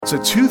So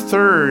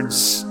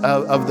 2/3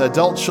 of the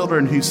adult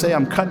children who say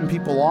I'm cutting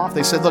people off,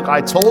 they said, look, I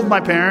told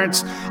my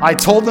parents, I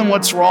told them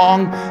what's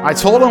wrong, I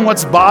told them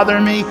what's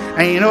bothering me,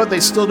 and you know what, they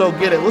still don't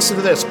get it. Listen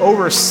to this,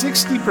 over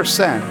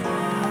 60%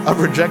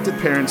 of rejected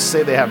parents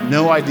say they have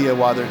no idea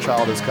why their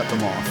child has cut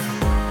them off.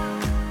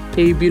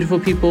 Hey, beautiful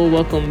people,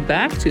 welcome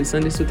back to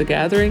Sundays with the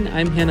Gathering.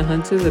 I'm Hannah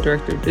Hunter, the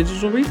Director of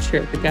Digital Reach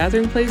here at the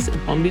Gathering Place in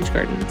Palm Beach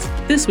Gardens.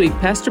 This week,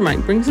 Pastor Mike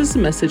brings us a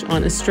message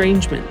on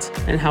estrangement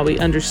and how we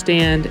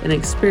understand and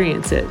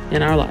experience it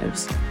in our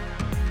lives.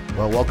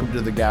 Well, welcome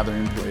to the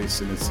Gathering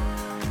Place, and it's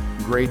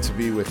great to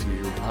be with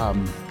you.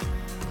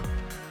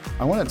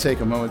 I want to take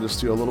a moment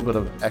just to do a little bit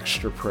of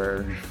extra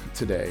prayer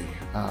today,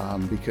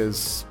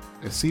 because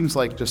it seems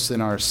like just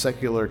in our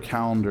secular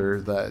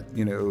calendar that,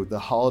 you know, the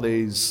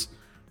holidays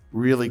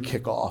really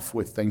kick off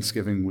with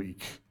Thanksgiving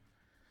week.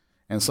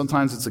 And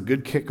sometimes it's a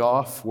good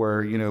kickoff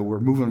where, you know, we're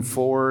moving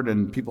forward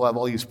and people have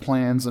all these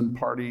plans and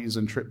parties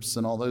and trips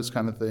and all those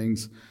kind of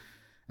things.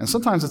 And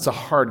sometimes it's a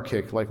hard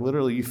kick, like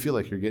literally you feel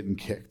like you're getting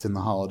kicked in the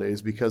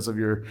holidays because of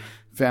your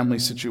family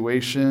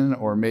situation,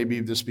 or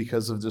maybe just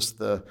because of just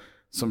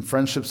some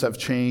friendships have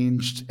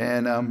changed.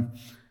 And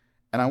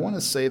I want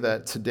to say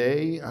that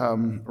today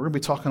we're going to be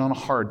talking on a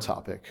hard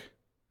topic.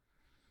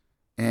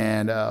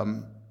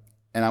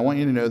 And I want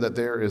you to know that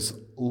there is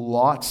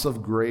lots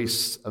of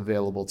grace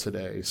available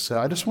today. So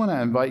I just want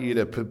to invite you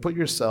to put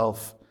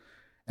yourself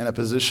in a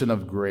position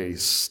of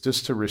grace,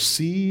 just to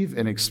receive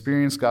and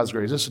experience God's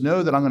grace. Just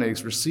know that I'm going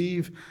to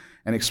receive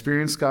and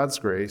experience God's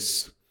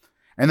grace.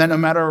 And that no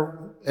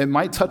matter, it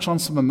might touch on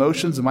some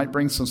emotions, it might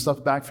bring some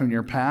stuff back from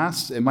your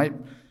past, it might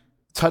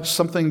touch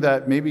something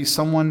that maybe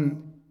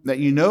someone that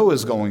you know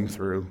is going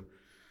through.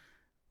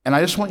 And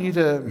I just want you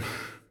to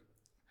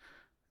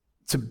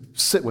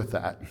sit with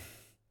that,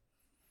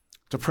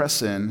 to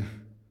press in,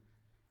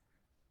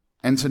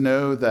 and to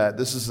know that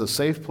this is a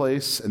safe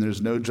place and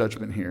there's no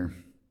judgment here.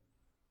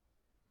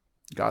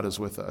 God is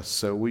with us.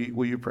 So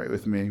will you pray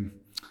with me?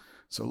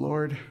 So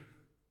Lord,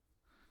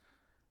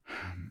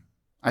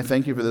 I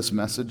thank you for this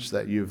message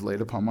that you've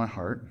laid upon my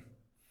heart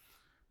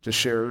to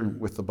share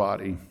with the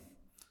body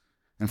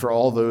and for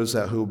all those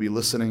who will be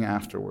listening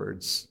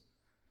afterwards.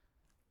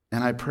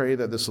 And I pray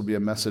that this will be a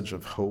message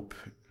of hope,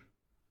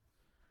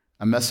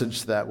 a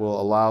message that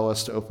will allow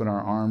us to open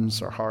our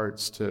arms, our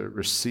hearts, to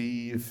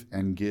receive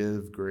and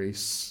give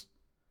grace.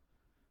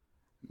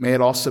 May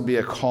it also be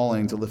a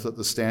calling to lift up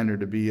the standard,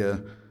 to be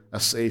a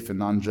safe and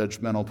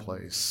non-judgmental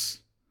place.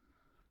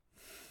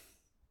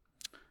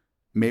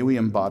 May we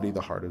embody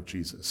the heart of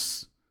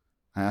Jesus.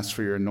 I ask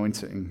for your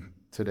anointing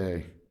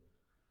today,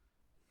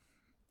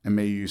 and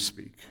may you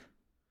speak.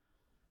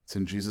 It's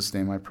in Jesus'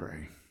 name I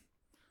pray.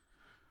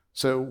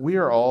 So we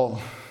are all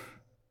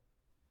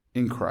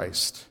in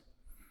Christ.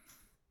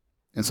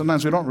 And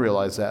sometimes we don't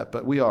realize that,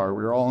 but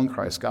we're all in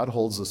Christ. God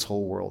holds this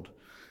whole world.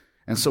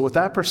 And so with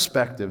that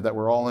perspective that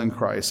we're all in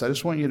Christ, I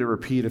just want you to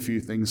repeat a few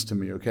things to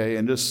me, okay?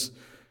 And just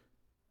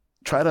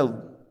try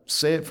to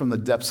say it from the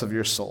depths of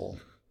your soul.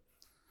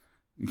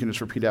 You can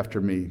just repeat after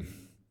me.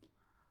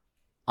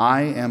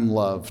 I am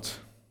loved.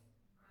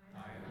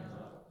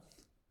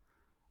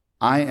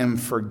 I am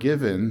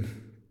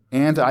forgiven,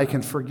 and I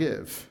can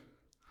forgive.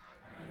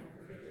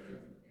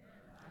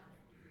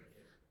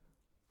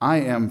 I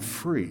am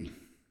free.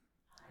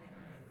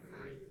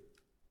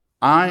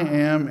 I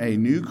am a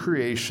new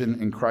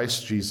creation in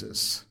Christ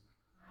Jesus.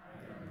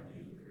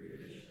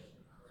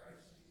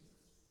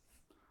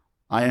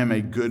 I am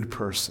a good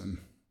person.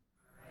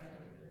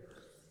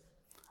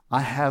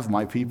 I have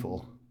my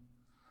people.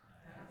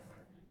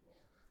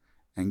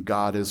 And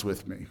God is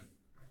with me.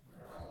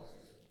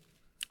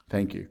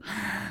 Thank you.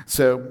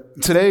 So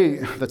today,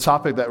 the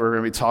topic that we're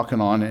going to be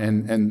talking on,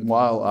 and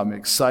while I'm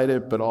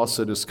excited, but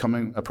also just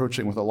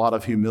approaching with a lot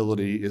of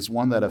humility, is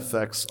one that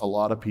affects a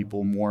lot of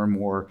people more and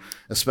more,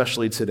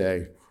 especially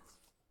today.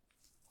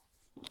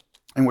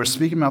 And we're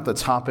speaking about the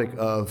topic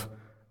of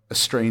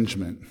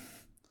estrangement,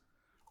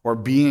 or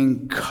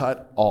being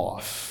cut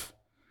off.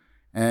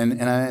 And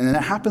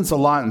it happens a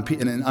lot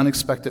in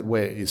unexpected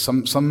ways.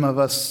 Some of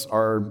us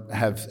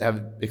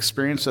have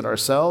experienced it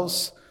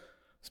ourselves,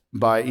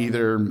 by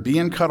either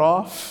being cut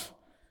off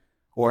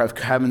or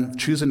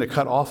choosing to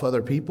cut off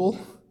other people.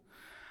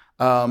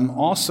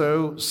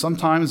 Also,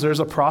 sometimes there's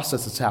a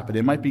process that's happening.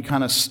 It might be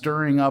kind of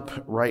stirring up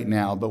right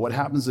now, but what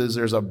happens is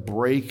there's a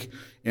break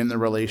in the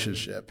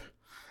relationship.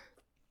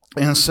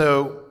 And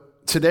so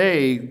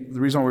today, the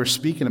reason why we're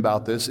speaking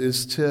about this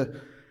is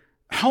to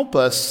help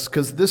us,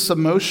 because this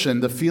emotion,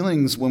 the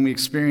feelings when we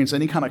experience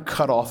any kind of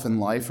cutoff in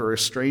life or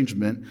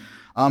estrangement,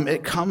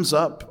 it comes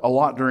up a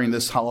lot during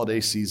this holiday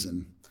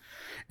season.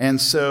 And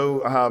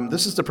so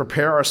this is to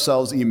prepare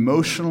ourselves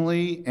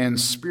emotionally and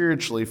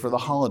spiritually for the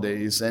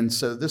holidays. And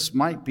so this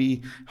might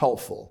be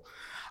helpful.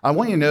 I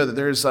want you to know that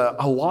there's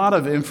a lot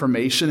of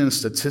information and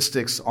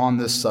statistics on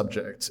this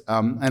subject.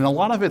 And a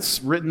lot of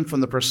it's written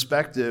from the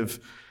perspective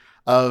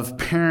of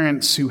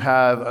parents who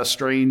have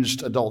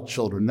estranged adult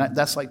children.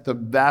 That's like the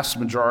vast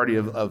majority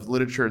of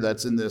literature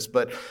that's in this.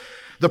 But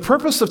The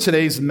purpose of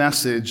today's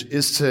message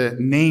is to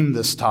name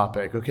this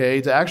topic,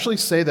 okay? To actually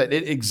say that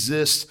it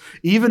exists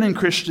even in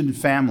Christian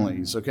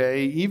families,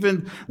 okay?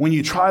 Even when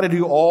you try to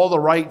do all the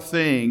right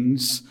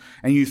things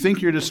and you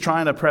think you're just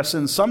trying to press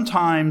in,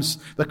 sometimes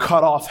the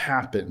cutoff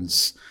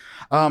happens.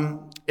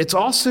 It's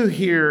also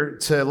here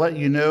to let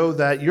you know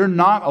that you're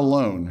not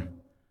alone.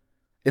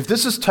 If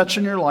this is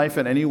touching your life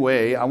in any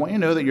way, I want you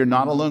to know that you're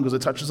not alone because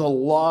it touches a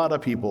lot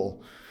of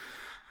people.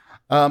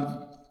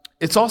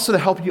 It's also to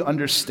help you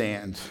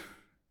understand,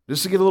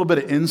 just to get a little bit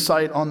of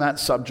insight on that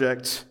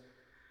subject.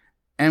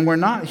 And we're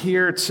not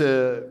here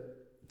to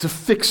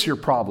fix your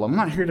problem. I'm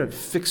not here to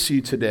fix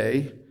you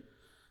today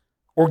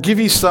or give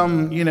you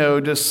some,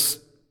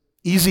 just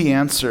easy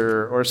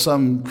answer or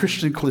some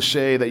Christian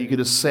cliche that you could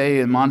just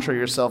say and mantra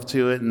yourself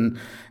to it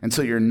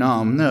until you're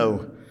numb.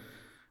 No.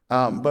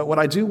 But what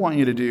I do want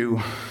you to do,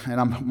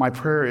 and my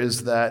prayer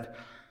is that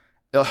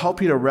it'll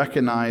help you to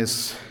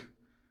recognize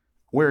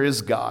where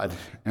is God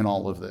in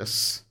all of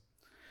this.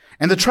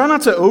 And to try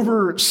not to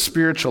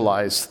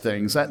over-spiritualize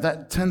things.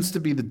 That tends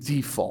to be the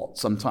default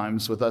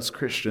sometimes with us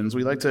Christians.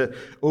 We like to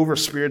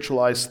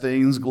over-spiritualize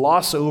things,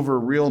 gloss over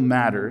real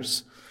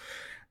matters.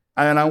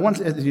 And I want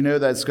you to know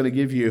that it's going to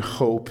give you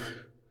hope.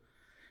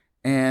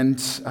 And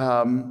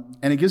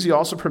it gives you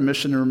also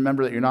permission to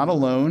remember that you're not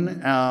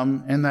alone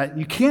and that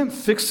you can't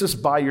fix this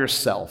by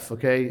yourself,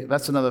 okay?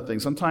 That's another thing.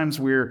 Sometimes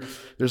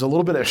there's a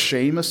little bit of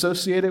shame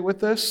associated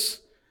with this.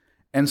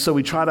 And so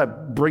we try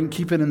to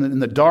keep it in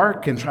the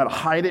dark and try to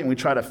hide it, and we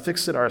try to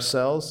fix it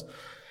ourselves.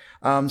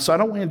 So I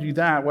don't want to do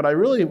that. What I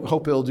really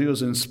hope it'll do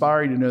is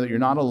inspire you to know that you're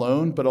not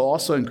alone, but it'll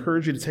also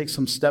encourage you to take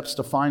some steps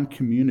to find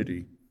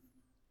community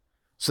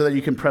so that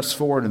you can press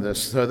forward in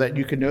this, so that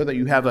you can know that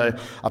you have a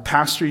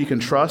pastor you can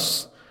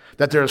trust,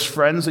 that there's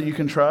friends that you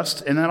can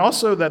trust, and then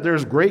also that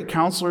there's great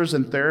counselors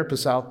and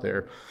therapists out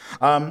there.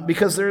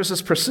 Because there's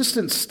this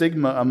persistent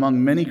stigma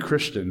among many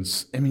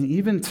Christians,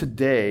 even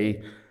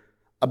today,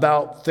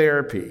 about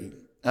therapy.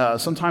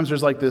 Sometimes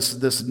there's like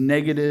this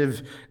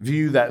negative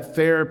view that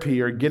therapy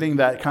or getting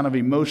that kind of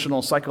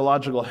emotional,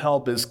 psychological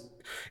help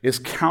is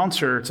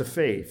counter to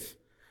faith.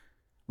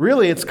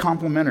 Really, it's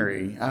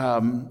complementary.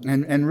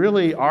 And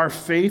really, our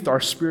faith, our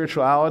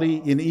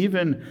spirituality, and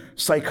even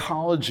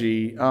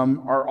psychology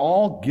are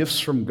all gifts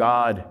from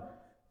God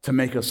to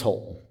make us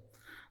whole.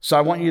 So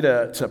I want you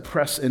to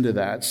press into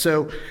that.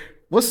 So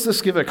let's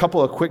just give a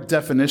couple of quick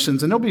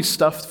definitions, and there'll be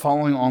stuff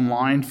following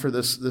online for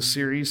this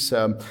series.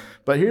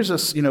 But here's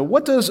this,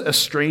 what does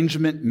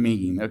estrangement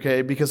mean,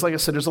 okay? Because like I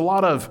said, there's a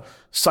lot of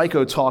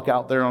psycho talk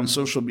out there on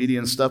social media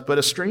and stuff, but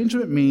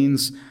estrangement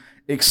means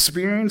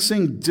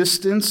experiencing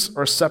distance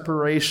or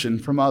separation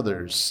from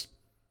others,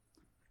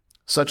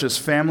 such as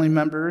family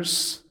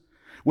members,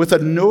 with a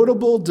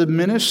notable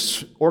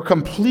diminished or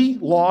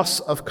complete loss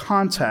of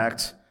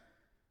contact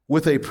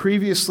with a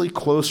previously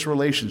close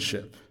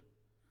relationship.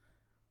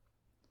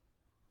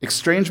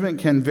 Estrangement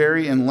can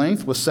vary in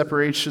length, with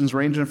separations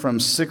ranging from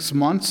 6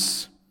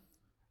 months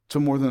to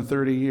more than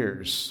 30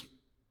 years.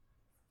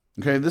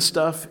 Okay, this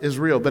stuff is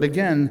real. But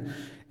again,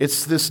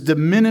 it's this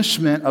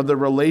diminishment of the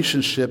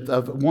relationship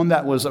of one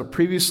that was a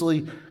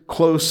previously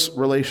close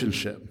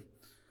relationship.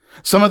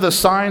 Some of the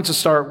signs to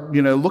start,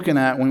 looking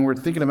at when we're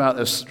thinking about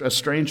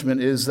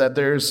estrangement is that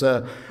there's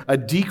a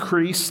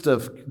decreased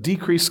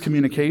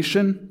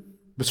communication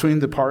between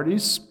the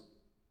parties.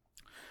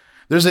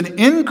 There's an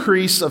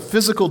increase of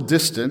physical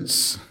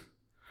distance,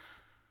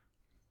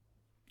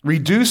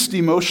 reduced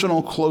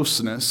emotional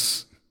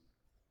closeness.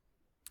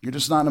 You're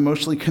just not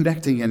emotionally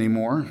connecting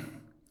anymore.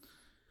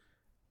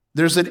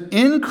 There's an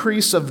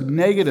increase of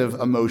negative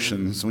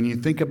emotions when you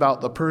think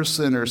about the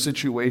person or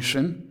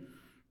situation.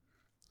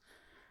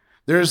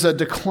 There's a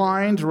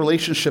declined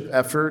relationship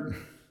effort.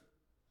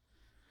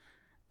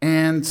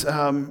 And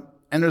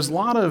there's a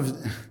lot of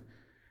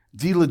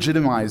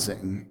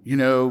delegitimizing,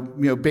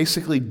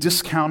 basically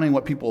discounting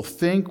what people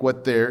think,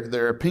 what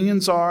their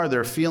opinions are,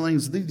 their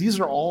feelings. These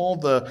are all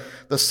the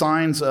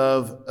signs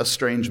of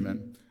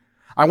estrangement.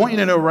 I want you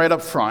to know right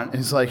up front,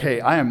 it's like,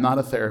 hey, I am not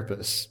a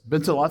therapist.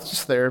 Been to lots of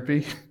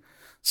therapy,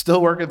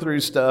 still working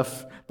through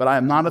stuff, but I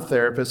am not a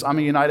therapist. I'm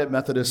a United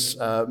Methodist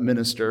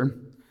minister,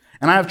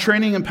 and I have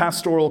training in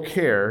pastoral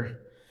care.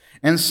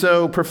 And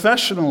so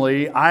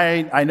professionally,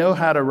 I know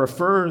how to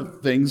refer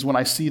things when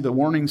I see the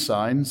warning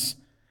signs.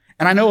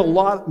 And I know a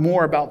lot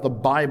more about the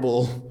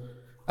Bible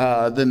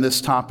than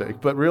this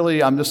topic, but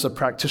really I'm just a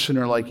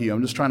practitioner like you.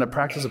 I'm just trying to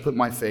practice and put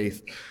my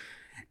faith.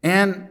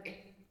 And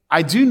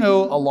I do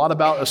know a lot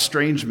about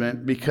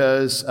estrangement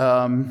because,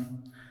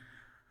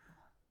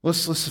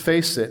 let's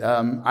face it,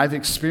 I've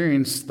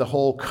experienced the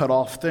whole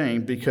cut-off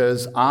thing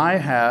because I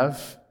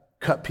have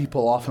cut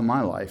people off in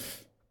my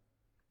life.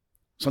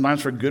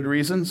 Sometimes for good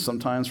reasons,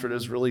 sometimes for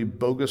just really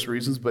bogus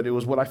reasons, but it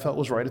was what I felt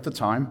was right at the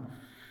time.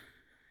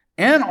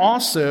 And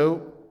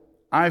also,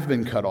 I've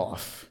been cut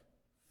off.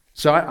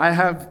 So I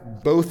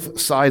have both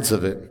sides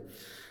of it.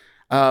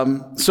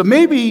 So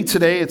maybe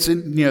today it's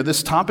in,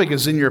 this topic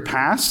is in your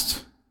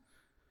past.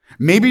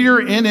 Maybe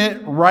you're in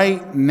it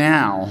right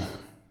now.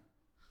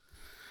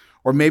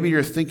 Or maybe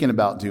you're thinking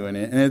about doing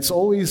it. And it's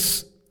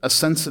always a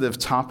sensitive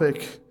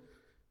topic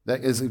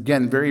that is,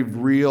 again, very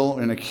real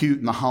and acute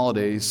in the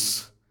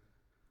holidays.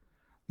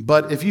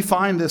 But if you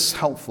find this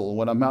helpful,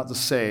 what I'm about to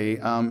say,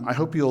 I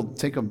hope you'll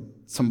take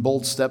some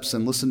bold steps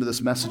and listen to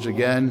this message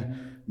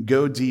again,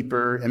 go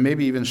deeper, and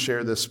maybe even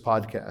share this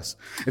podcast.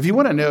 If you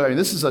want to know,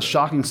 this is a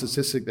shocking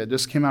statistic that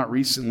just came out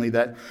recently,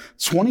 that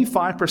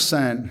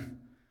 25%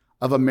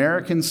 of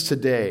Americans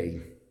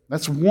today,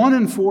 that's 1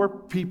 in 4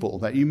 people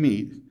that you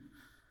meet,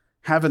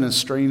 have an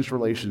estranged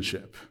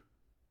relationship.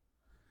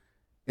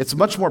 It's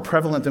much more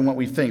prevalent than what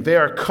we think. They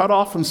are cut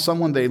off from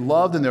someone they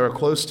loved and they were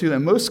close to.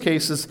 In most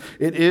cases,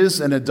 it is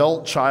an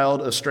adult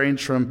child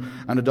estranged from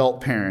an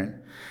adult parent.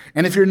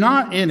 And if you're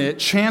not in it,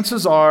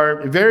 chances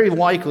are very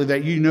likely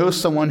that you know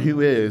someone who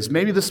is.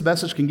 Maybe this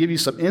message can give you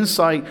some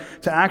insight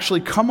to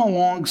actually come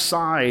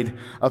alongside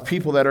of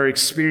people that are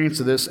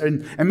experiencing this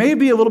and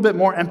maybe be a little bit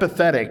more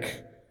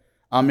empathetic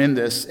in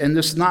this, and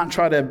just not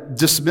try to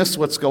dismiss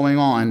what's going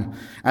on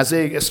as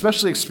they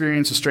especially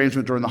experience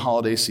estrangement during the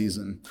holiday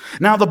season.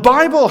 Now, the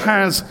Bible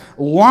has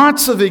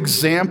lots of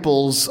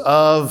examples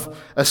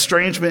of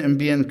estrangement and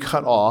being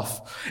cut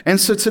off. And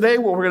so today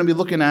what we're going to be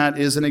looking at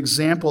is an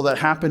example that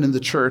happened in the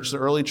church, the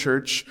early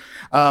church.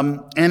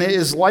 And it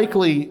is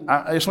likely,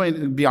 I just want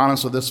to be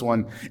honest with this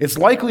one, it's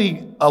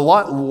likely a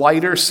lot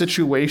lighter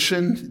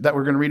situation that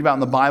we're going to read about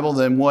in the Bible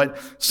than what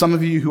some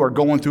of you who are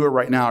going through it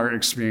right now are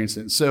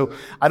experiencing. So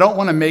I don't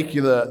want to make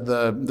you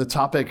the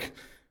topic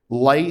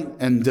light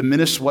and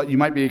diminish what you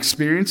might be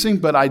experiencing,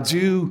 but I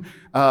do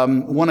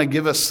want to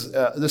give us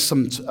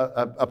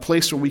a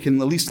place where we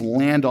can at least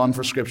land on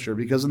for Scripture,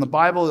 because in the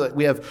Bible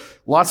we have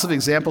lots of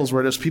examples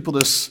where there's people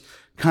just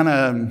kind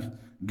of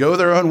go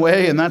their own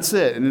way and that's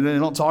it, and they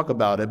don't talk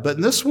about it. But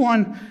in this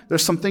one,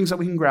 there's some things that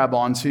we can grab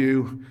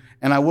onto,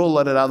 and I will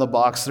let it out of the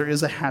box. There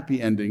is a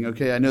happy ending,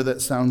 okay? I know that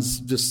sounds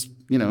just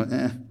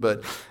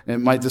but it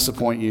might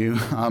disappoint you.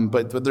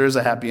 But there is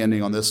a happy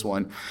ending on this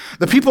one.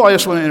 The people I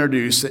just want to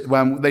introduce,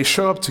 when they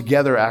show up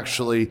together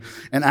actually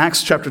in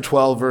Acts chapter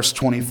 12, verse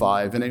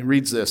 25, and it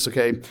reads this,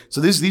 okay?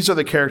 So these are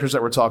the characters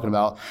that we're talking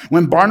about.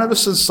 When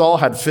Barnabas and Saul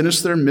had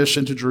finished their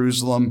mission to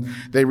Jerusalem,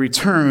 they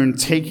returned,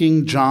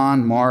 taking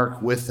John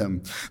Mark with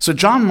them. So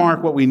John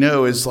Mark, what we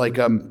know is like,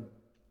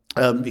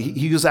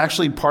 he was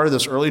actually part of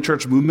this early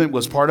church movement,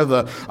 was part of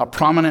a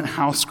prominent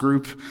house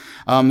group.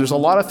 There's a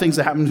lot of things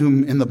that happened to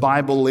him in the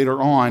Bible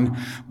later on,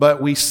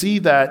 but we see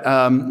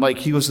that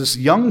he was this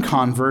young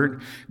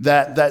convert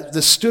that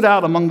stood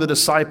out among the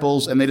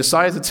disciples, and they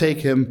decided to take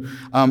him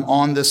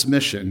on this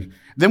mission.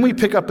 Then we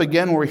pick up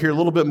again where we hear a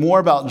little bit more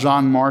about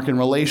John Mark in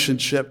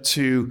relationship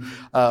to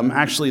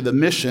actually the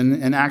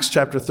mission in Acts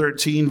chapter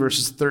 13,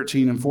 verses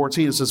 13 and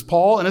 14. It says,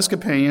 Paul and his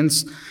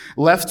companions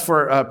left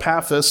for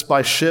Paphos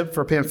by ship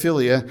for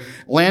Pamphylia,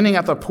 landing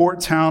at the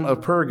port town of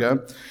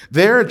Perga.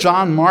 There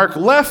John Mark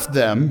left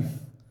them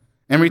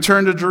and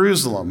returned to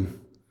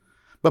Jerusalem.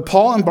 But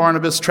Paul and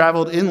Barnabas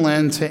traveled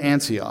inland to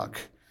Antioch.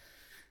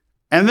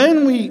 And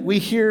then we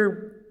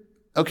hear,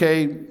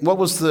 okay, what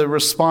was the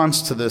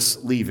response to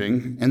this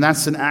leaving? And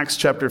that's in Acts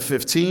chapter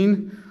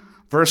 15,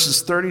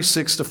 verses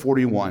 36 to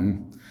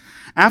 41.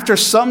 After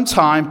some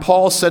time,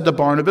 Paul said to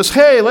Barnabas,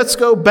 hey, let's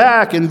go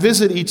back and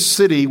visit each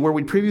city where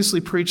we previously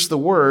preached the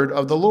word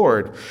of the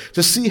Lord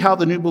to see how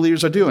the new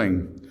believers are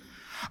doing.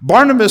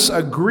 Barnabas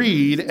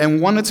agreed and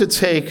wanted to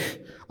take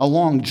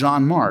along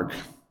John Mark.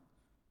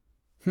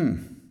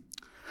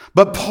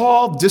 But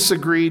Paul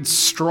disagreed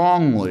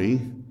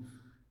strongly,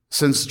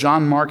 since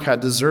John Mark had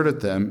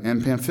deserted them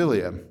in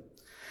Pamphylia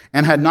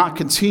and had not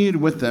continued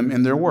with them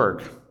in their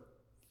work.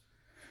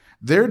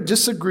 Their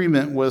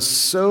disagreement was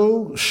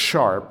so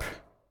sharp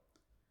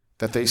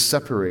that they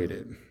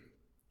separated.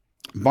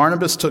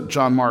 Barnabas took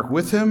John Mark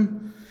with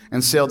him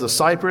and sailed to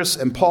Cyprus,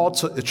 and Paul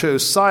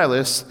chose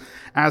Silas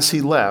as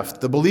he left.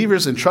 The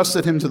believers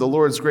entrusted him to the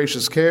Lord's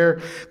gracious care.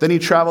 Then he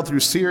traveled through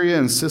Syria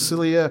and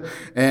Cilicia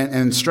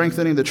and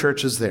strengthening the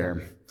churches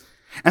there.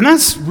 And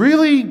that's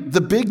really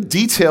the big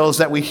details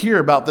that we hear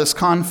about this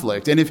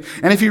conflict. And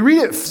if you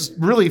read it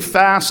really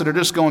fast and are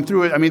just going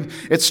through it,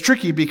 it's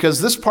tricky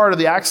because this part of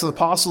the Acts of the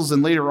Apostles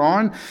and later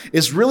on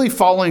is really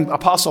following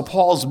Apostle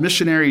Paul's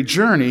missionary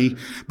journey.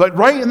 But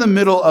right in the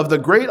middle of the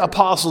great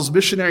apostle's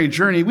missionary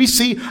journey, we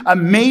see a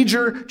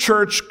major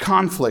church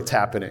conflict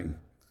happening.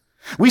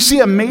 We see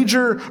a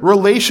major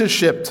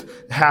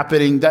relationship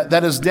happening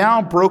that is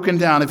now broken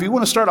down. If you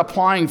want to start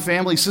applying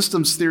family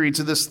systems theory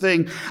to this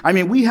thing,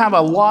 we have a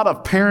lot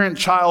of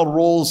parent-child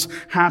roles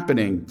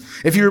happening.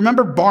 If you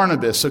remember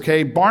Barnabas,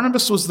 okay,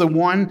 Barnabas was the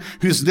one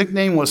whose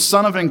nickname was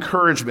Son of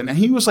Encouragement, and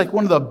he was like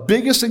one of the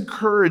biggest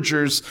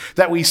encouragers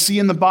that we see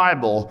in the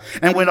Bible.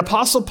 And when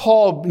Apostle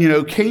Paul,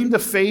 came to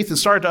faith and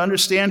started to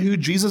understand who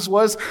Jesus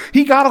was,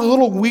 he got a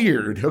little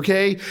weird,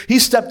 okay? He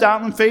stepped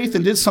out in faith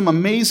and did some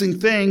amazing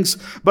things,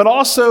 but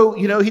also,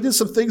 he did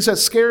some things that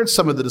scared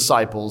some of the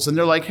disciples. And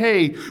they're like,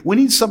 hey, we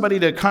need somebody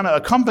to kind of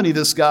accompany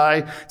this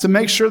guy to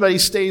make sure that he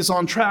stays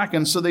on track.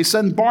 And so they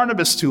send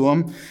Barnabas to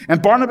him.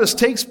 And Barnabas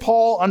takes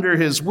Paul under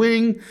his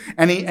wing,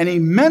 and he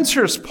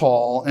mentors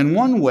Paul in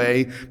one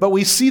way. But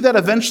we see that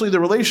eventually the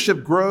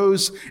relationship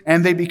grows,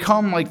 and they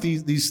become like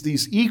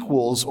these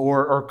equals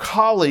or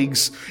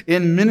colleagues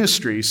in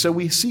ministry. So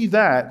we see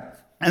that.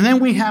 And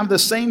then we have the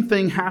same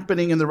thing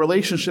happening in the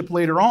relationship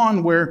later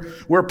on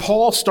where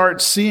Paul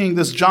starts seeing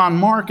this John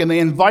Mark, and they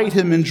invite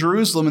him in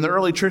Jerusalem in the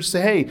early church to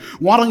say, hey,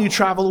 why don't you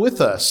travel with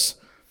us?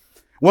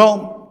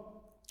 Well,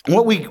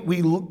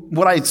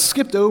 what I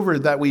skipped over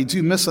that we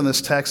do miss on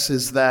this text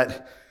is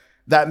that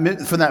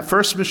from that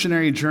first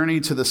missionary journey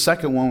to the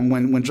second one,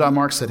 when John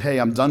Mark said, hey,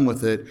 I'm done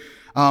with it,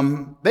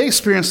 they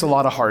experienced a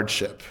lot of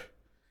hardship.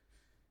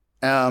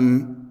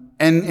 And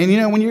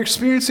when you're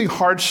experiencing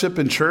hardship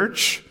in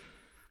church,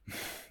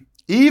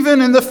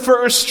 even in the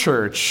first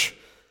church,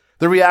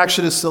 the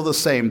reaction is still the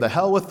same. The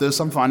hell with this,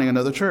 I'm finding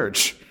another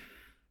church.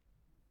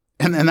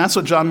 And that's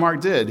what John Mark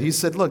did. He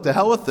said, look, the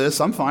hell with this,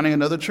 I'm finding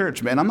another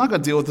church, man. I'm not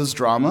going to deal with this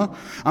drama.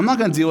 I'm not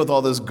going to deal with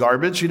all this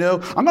garbage, I'm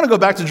going to go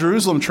back to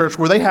Jerusalem church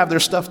where they have their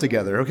stuff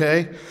together,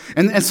 okay?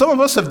 And some of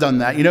us have done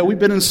that. We've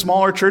been in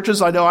smaller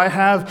churches. I know I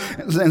have.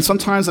 And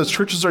sometimes as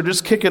churches are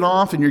just kicking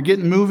off and you're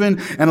getting moving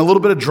and a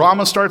little bit of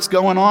drama starts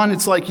going on,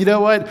 it's like, you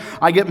know what?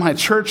 I get my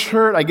church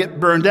hurt. I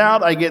get burned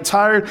out. I get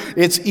tired.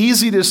 It's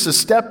easy just to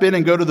step in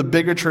and go to the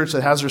bigger church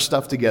that has their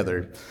stuff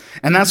together.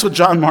 And that's what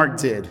John Mark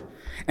did.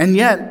 And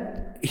yet,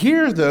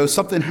 here, though,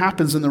 something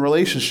happens in the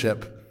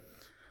relationship.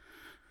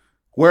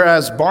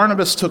 Whereas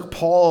Barnabas took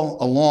Paul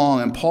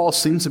along, and Paul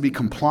seemed to be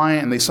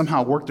compliant, and they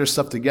somehow worked their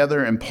stuff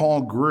together, and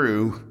Paul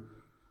grew,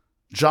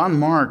 John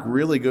Mark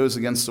really goes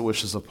against the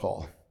wishes of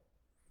Paul.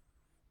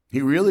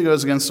 He really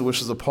goes against the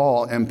wishes of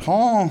Paul, and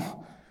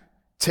Paul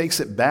takes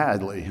it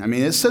badly. I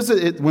mean, it says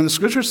that when the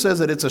scripture says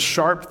that it's a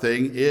sharp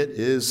thing, it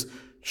is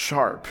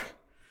sharp.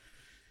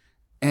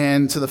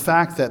 And to the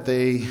fact that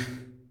they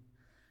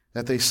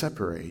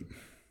separate.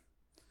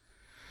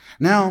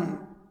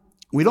 Now,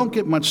 we don't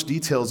get much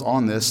details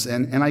on this,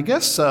 and I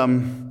guess a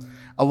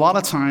lot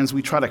of times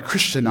we try to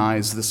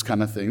Christianize this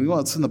kind of thing. Well,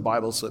 it's in the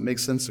Bible, so it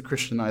makes sense to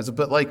Christianize it,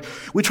 but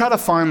we try to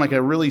find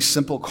a really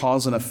simple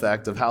cause and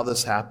effect of how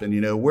this happened.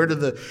 Where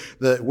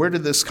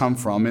did this come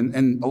from?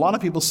 And a lot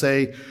of people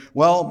say,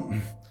 well,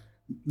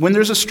 when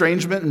there's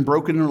estrangement and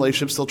broken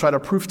relationships, they'll try to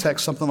proof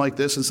text something like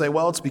this and say,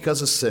 well, it's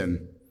because of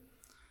sin.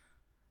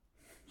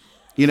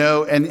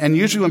 And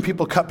usually when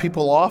people cut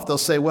people off, they'll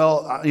say,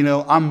 well,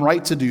 I'm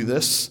right to do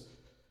this.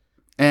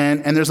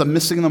 And there's a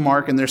missing the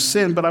mark and there's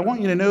sin. But I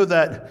want you to know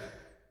that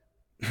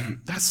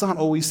that's not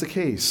always the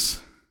case.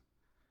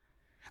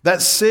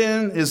 That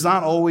sin is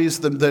not always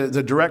the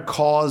direct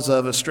cause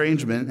of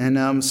estrangement.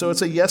 And so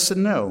it's a yes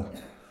and no.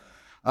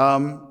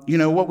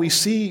 What we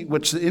see,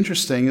 which is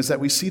interesting, is that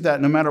we see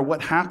that no matter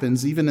what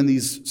happens, even in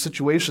these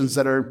situations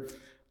that are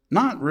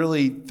not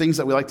really things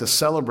that we like to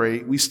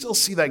celebrate, we still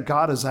see that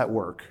God is at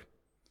work.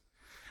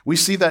 We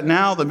see that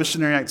now the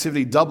missionary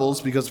activity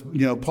doubles because,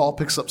 Paul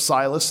picks up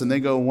Silas and they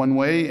go one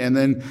way, and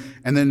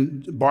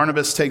then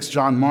Barnabas takes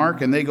John Mark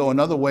and they go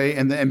another way,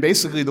 and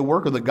basically the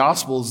work of the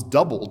gospel is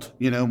doubled.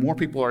 More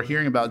people are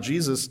hearing about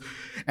Jesus,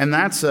 and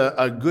that's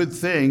a good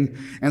thing.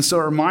 And so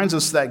it reminds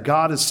us that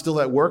God is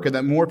still at work and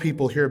that more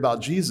people hear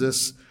about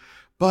Jesus,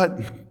 but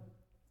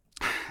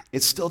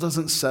it still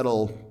doesn't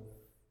settle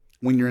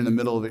when you're in the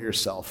middle of it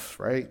yourself,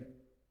 right?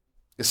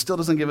 It still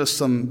doesn't give us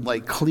some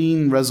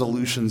clean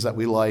resolutions that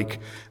we like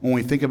when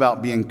we think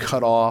about being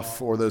cut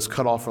off or those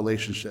cut off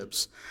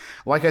relationships.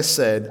 Like I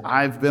said,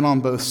 I've been on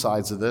both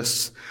sides of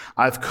this.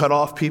 I've cut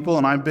off people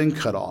and I've been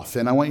cut off.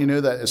 And I want you to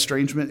know that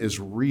estrangement is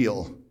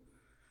real.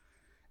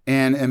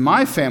 And in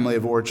my family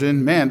of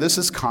origin, man, this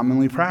is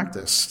commonly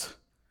practiced.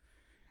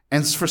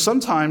 And for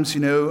sometimes,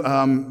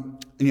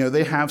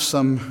 they have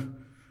some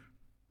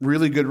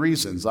really good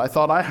reasons. I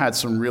thought I had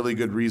some really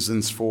good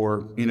reasons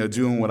for,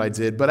 doing what I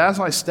did. But as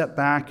I step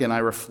back and I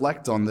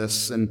reflect on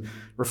this and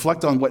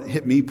reflect on what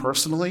hit me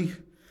personally,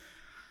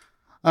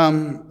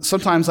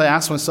 sometimes I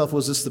ask myself,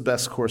 was this the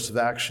best course of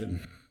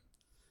action?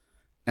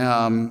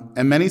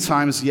 And many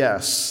times,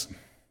 yes.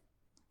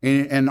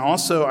 And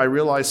also I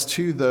realize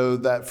too, though,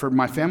 that for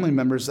my family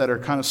members that are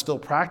kind of still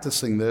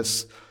practicing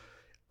this,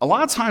 a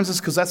lot of times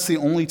it's because that's the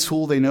only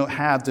tool they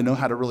have to know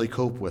how to really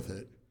cope with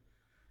it.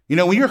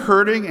 When you're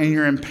hurting and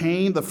you're in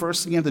pain, the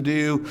first thing you have to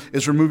do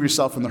is remove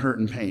yourself from the hurt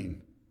and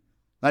pain.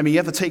 You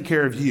have to take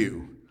care of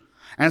you.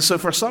 And so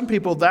for some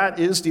people, that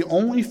is the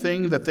only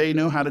thing that they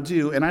know how to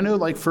do. And I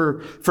know,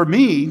 for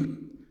me,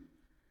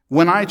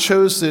 when I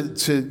chose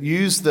to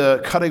use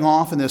the cutting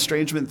off and the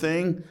estrangement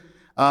thing,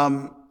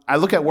 I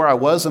look at where I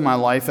was in my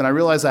life and I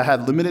realized I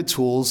had limited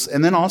tools,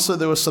 and then also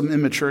there was some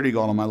immaturity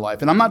going on in my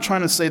life. And I'm not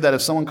trying to say that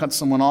if someone cuts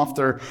someone off,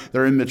 they're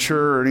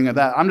immature or anything like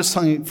that. I'm just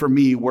telling you for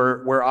me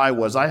where I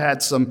was. I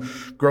had some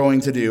growing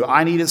to do.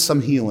 I needed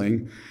some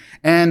healing.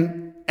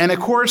 And of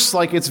course,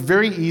 it's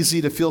very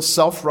easy to feel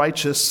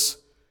self-righteous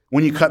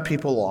when you cut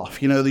people off.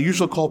 The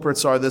usual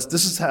culprits are this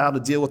is how to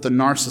deal with the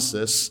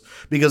narcissists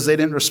because they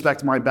didn't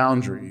respect my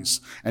boundaries.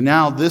 And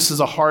now this is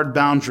a hard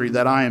boundary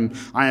that I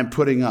am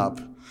putting up.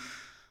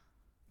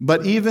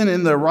 But even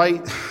in the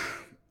right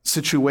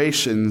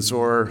situations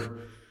or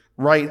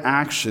right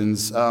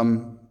actions,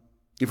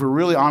 if we're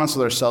really honest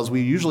with ourselves,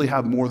 we usually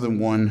have more than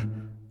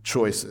one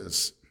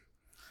choices.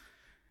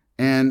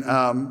 And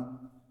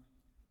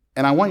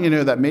I want you to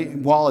know that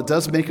while it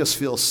does make us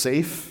feel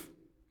safe,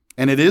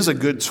 and it is a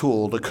good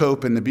tool to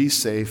cope and to be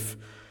safe,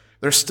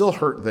 there's still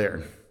hurt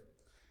there.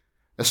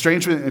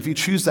 Estrangement, if you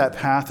choose that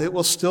path, it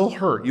will still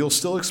hurt. You'll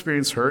still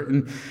experience hurt.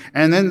 And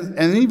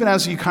even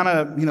as you kind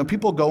of,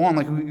 people go on,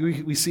 like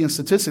we see in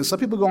statistics, some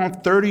people go on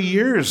 30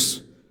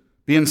 years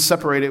being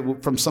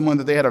separated from someone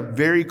that they had a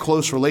very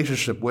close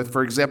relationship with,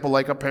 for example,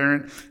 like a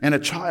parent and a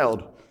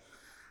child.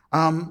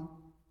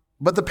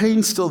 But the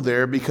pain's still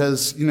there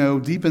because,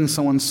 deep in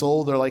someone's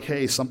soul, they're like,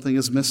 hey, something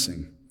is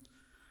missing.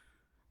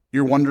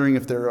 You're wondering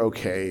if they're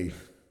okay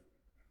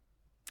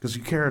because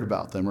you cared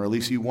about them, or at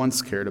least you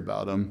once cared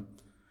about them.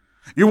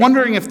 You're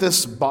wondering if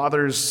this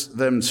bothers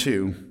them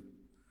too.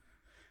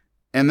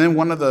 And then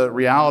one of the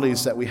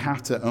realities that we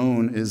have to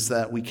own is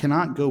that we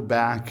cannot go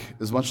back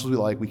as much as we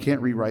like. We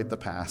can't rewrite the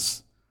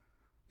past.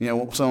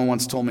 Someone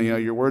once told me,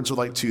 your words are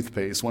like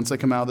toothpaste. Once they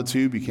come out of the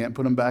tube, you can't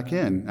put them back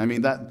in. I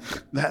mean, that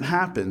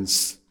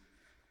happens.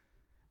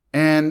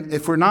 And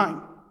if we're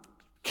not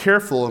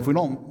careful, if we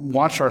don't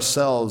watch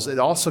ourselves, it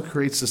also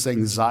creates this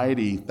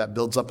anxiety that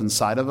builds up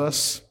inside of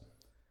us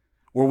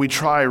where we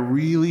try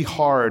really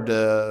hard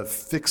to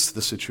fix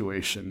the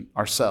situation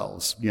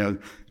ourselves,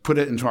 put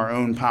it into our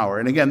own power.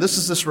 And again, this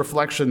is just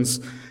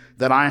reflections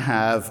that I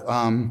have.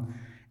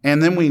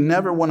 And then we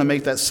never want to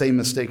make that same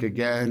mistake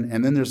again.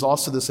 And then there's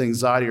also this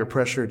anxiety or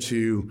pressure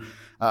to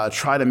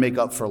try to make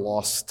up for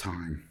lost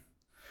time.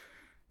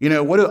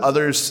 What do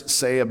others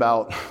say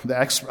about,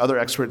 other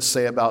experts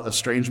say about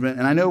estrangement?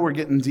 And I know we're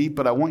getting deep,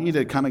 but I want you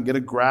to kind of get a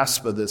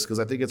grasp of this because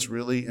I think it's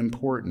really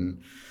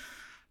important.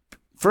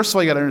 First of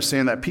all, you got to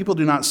understand that people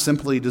do not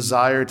simply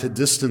desire to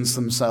distance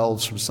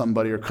themselves from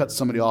somebody or cut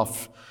somebody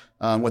off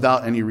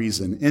without any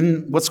reason.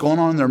 In what's going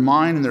on in their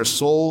mind and their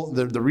soul,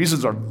 the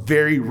reasons are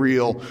very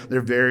real.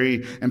 They're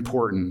very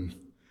important.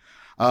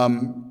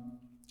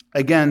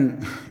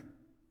 Again,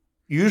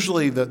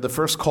 usually the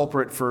first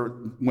culprit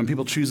for when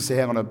people choose to say,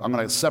 hey, I'm going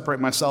to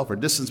separate myself or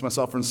distance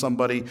myself from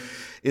somebody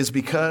is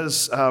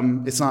because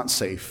it's not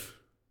safe.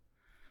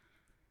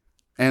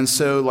 And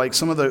so like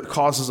some of the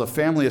causes of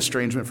family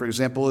estrangement, for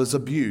example, is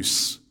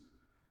abuse,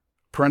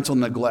 parental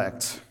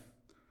neglect.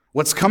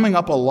 What's coming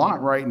up a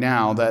lot right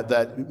now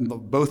that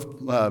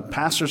both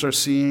pastors are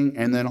seeing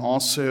and then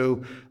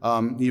also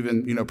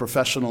even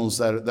professionals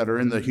that are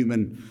in the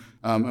human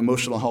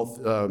emotional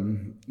health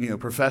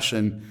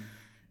profession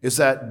is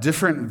that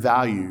different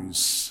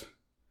values.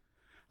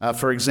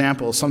 For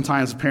example,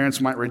 sometimes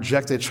parents might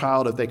reject a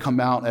child if they come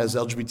out as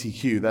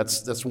LGBTQ.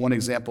 That's one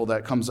example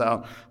that comes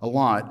out a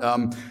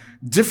lot.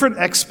 Different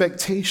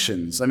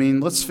expectations. I mean,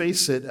 let's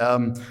face it.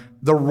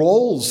 The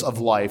roles of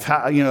life,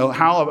 how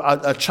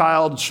adult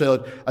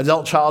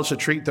child should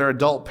treat their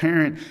adult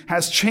parent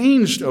has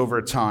changed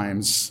over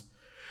times.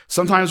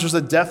 Sometimes there's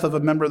the death of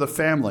a member of the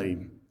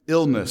family,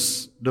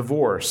 illness,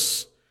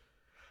 divorce,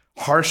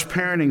 harsh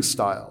parenting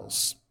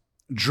styles,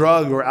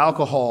 drug or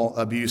alcohol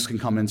abuse can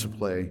come into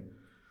play.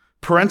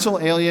 Parental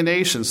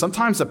alienation.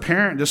 Sometimes the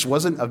parent just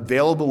wasn't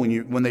available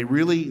when they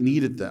really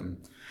needed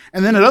them.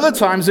 And then at other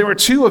times they were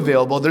too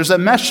available. There's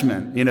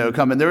enmeshment,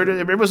 coming.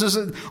 It was just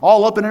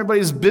all up in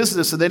everybody's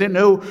business, and they didn't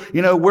know,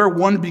 where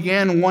one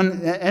began and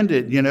one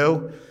ended,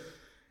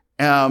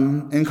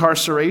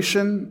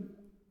 Incarceration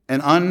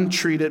and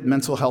untreated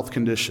mental health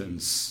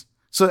conditions.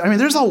 So,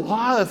 there's a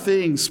lot of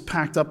things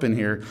packed up in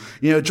here.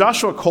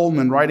 Joshua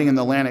Coleman, writing in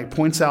The Atlantic,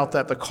 points out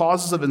that the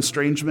causes of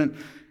estrangement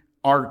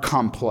are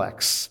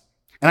complex.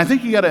 And I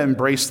think you got to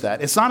embrace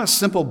that. It's not a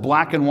simple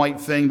black and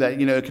white thing that,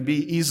 it can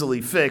be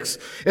easily fixed.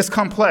 It's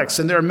complex,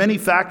 and there are many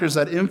factors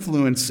that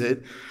influence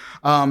it.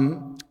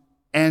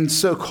 And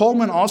so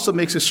Coleman also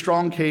makes a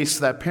strong case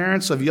that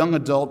parents of young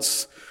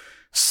adults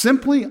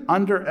simply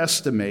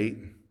underestimate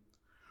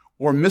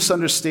or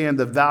misunderstand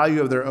the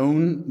value of their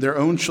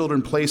own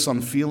children place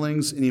on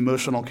feelings and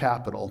emotional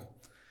capital.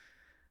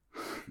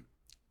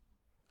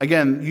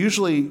 Again,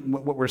 usually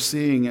what we're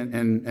seeing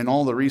in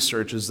all the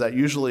research is that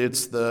usually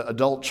it's the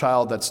adult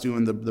child that's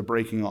doing the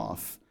breaking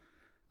off.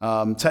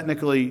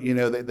 Technically,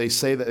 they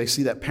say that they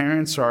see that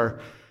parents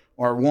are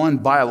one,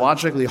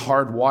 biologically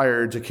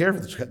hardwired to care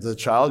for the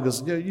child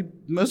because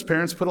most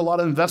parents put a lot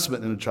of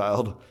investment in a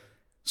child.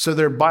 So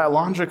they're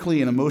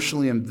biologically and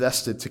emotionally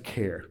invested to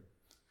care.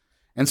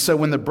 And so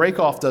when the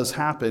break-off does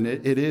happen,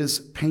 it is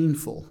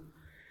painful.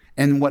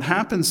 And what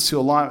happens to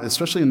a lot,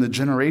 especially in the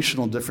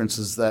generational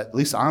differences that at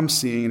least I'm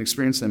seeing and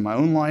experiencing in my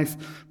own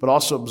life, but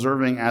also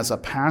observing as a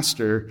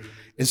pastor,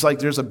 is like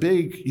there's a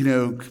big,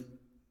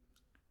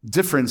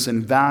 difference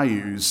in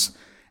values.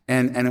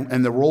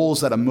 and the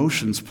roles that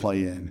emotions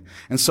play in.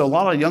 And so a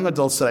lot of young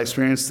adults that I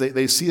experience,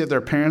 they see that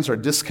their parents are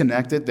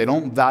disconnected. They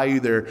don't value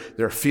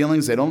their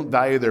feelings. They don't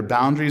value their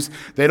boundaries.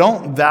 They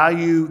don't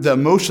value the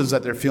emotions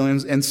that they're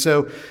feeling. And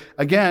so,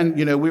 again,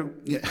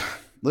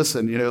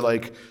 listen,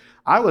 like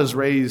I was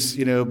raised,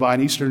 by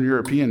an Eastern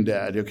European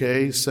dad,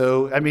 okay?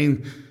 So, I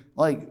mean,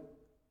 like,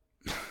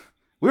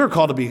 we were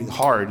called to be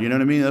hard, you know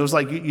what I mean? It was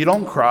like, you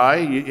don't cry.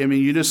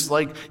 You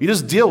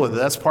just deal with it.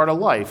 That's part of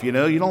life, You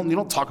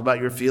don't talk about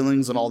your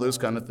feelings and all those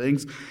kind of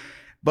things.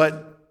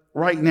 But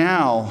right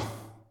now,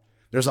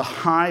 there's a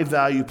high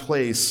value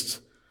placed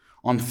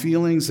on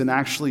feelings and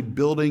actually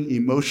building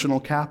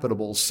emotional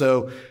capital.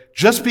 So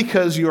just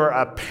because you are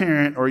a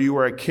parent or you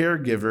are a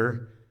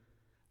caregiver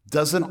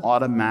doesn't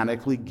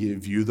automatically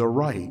give you the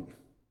right.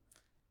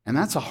 And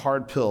that's a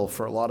hard pill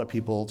for a lot of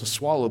people to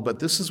swallow, but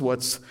this is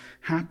what's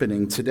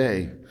happening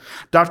today.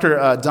 Dr.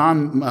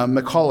 Don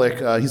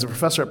McCulloch, he's a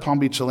professor at Palm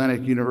Beach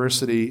Atlantic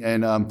University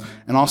and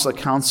also a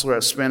counselor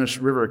at Spanish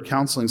River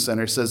Counseling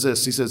Center, says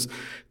this. He says,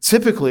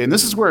 typically, and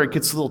this is where it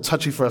gets a little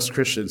touchy for us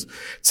Christians,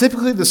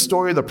 typically the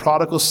story of the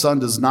prodigal son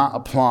does not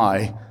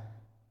apply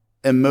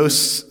in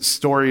most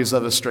stories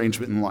of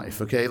estrangement in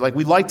life, okay? Like,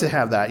 we'd like to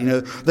have that.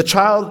 The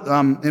child,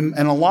 in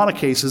a lot of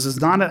cases, is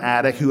not an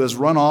addict who has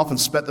run off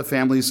and spent the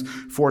family's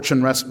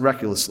fortune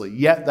recklessly.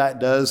 Yet that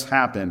does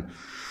happen.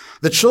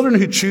 The children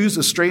who choose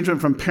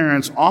estrangement from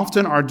parents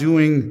often are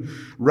doing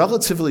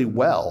relatively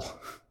well,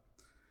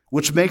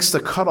 which makes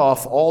the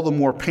cutoff all the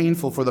more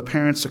painful for the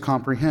parents to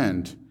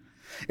comprehend.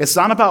 It's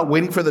not about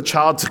waiting for the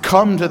child to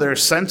come to their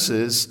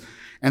senses,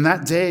 and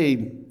that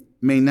day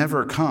may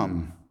never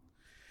come.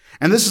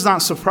 And this is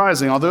not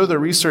surprising, although the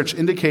research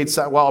indicates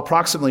that while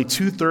approximately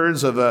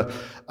 2/3 of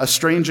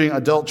estranging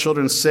adult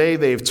children say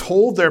they've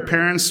told their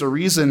parents the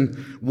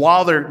reason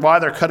why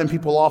they're cutting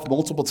people off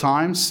multiple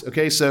times.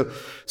 Okay, so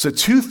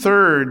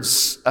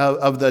 2/3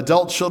 of the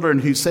adult children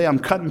who say I'm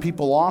cutting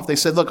people off, they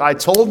said, look, I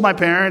told my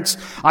parents,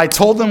 I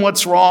told them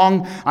what's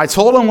wrong, I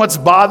told them what's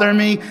bothering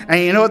me,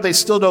 and you know what? They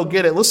still don't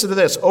get it. Listen to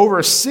this: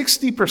 over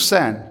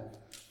 60%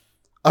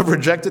 of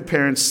rejected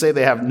parents say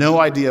they have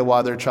no idea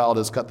why their child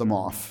has cut them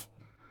off.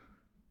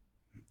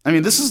 I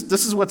mean, this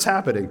is what's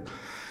happening.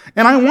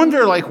 And I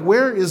wonder,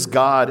 where is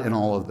God in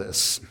all of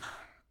this?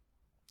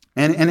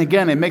 And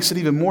again, it makes it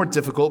even more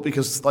difficult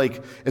because,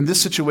 in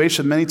this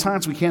situation, many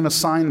times we can't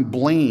assign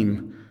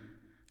blame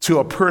to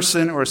a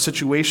person or a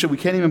situation. We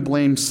can't even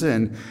blame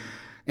sin.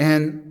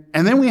 And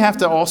then we have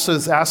to also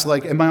ask,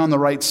 am I on the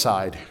right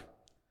side?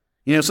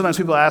 Sometimes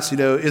people ask,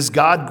 is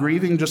God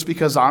grieving just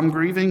because I'm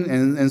grieving?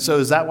 And so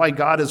is that why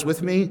God is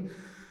with me?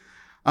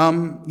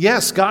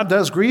 Yes, God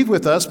does grieve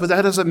with us, but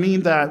that doesn't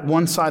mean that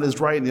one side is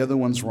right and the other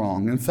one's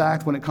wrong. In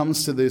fact, when it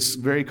comes to this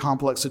very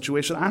complex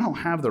situation, I don't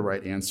have the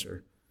right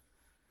answer.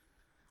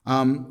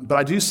 But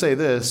I do say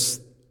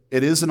this: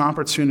 it is an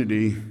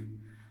opportunity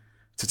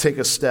to take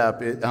a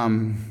step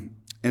in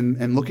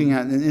looking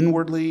at it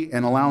inwardly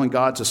and allowing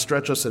God to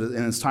stretch us,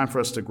 and it's time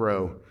for us to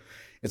grow.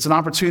 It's an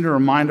opportunity to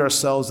remind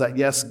ourselves that,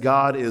 yes,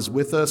 God is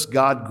with us.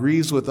 God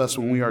grieves with us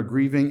when we are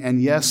grieving.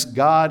 And yes,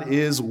 God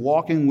is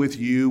walking with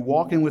you,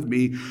 walking with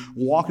me,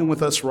 walking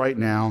with us right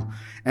now.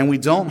 And we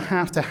don't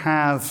have to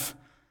have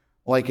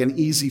an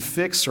easy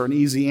fix or an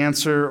easy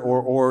answer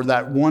or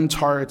that one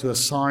target to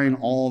assign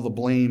all the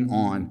blame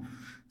on.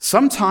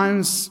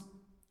 Sometimes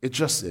it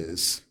just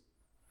is.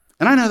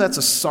 And I know that's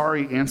a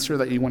sorry answer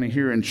that you want to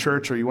hear in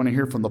church or you want to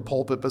hear from the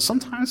pulpit, but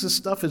sometimes this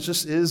stuff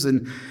just is,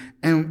 and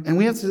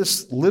we have to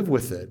just live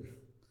with it.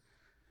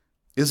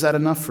 Is that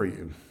enough for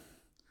you?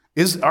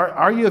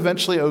 Are you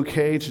eventually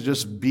okay to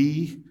just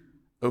be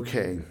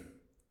okay?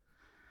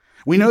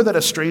 We know that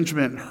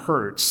estrangement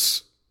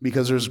hurts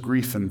because there's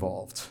grief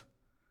involved.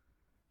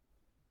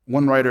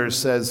 One writer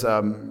says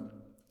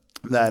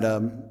that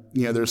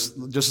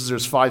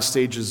there's 5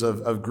 stages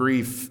of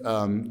grief,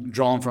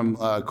 drawn from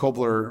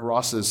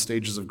Kubler-Ross's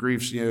stages of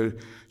grief.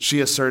 She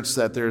asserts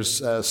that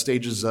there's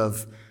stages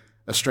of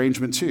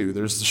estrangement too.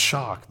 There's the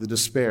shock, the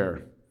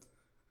despair,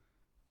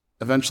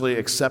 eventually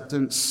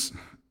acceptance,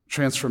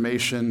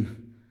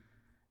 transformation,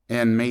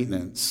 and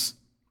maintenance.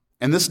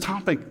 And this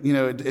topic,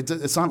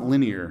 it's not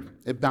linear.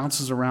 It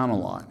bounces around a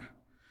lot.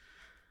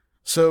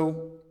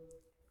 So,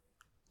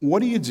 what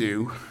do you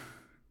do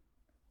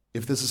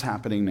if this is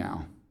happening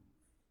now?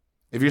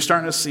 If you're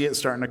starting to see it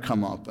starting to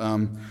come up.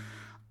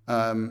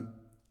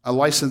 A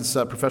licensed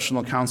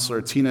professional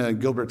counselor, Tina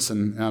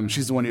Gilbertson,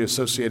 she's the one who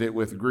associated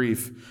with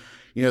grief.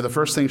 The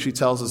first thing she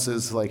tells us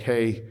is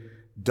hey,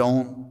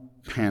 don't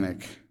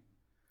panic.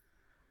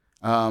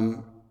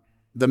 The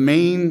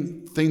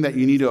main thing that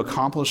you need to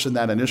accomplish in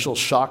that initial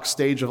shock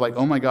stage of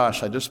oh my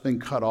gosh, I've just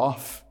been cut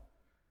off,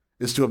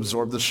 is to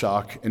absorb the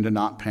shock and to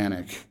not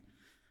panic,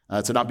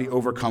 to not be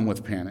overcome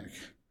with panic.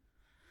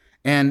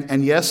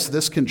 And yes,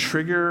 this can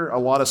trigger a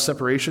lot of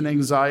separation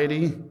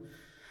anxiety.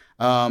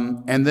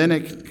 And then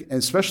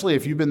especially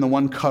if you've been the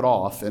one cut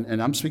off,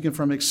 and I'm speaking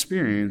from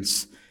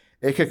experience,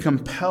 it could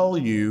compel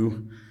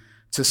you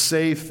to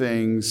say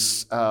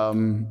things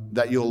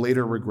that you'll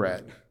later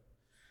regret.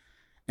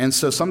 And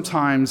so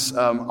sometimes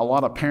a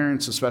lot of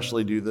parents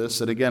especially do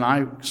this. And again,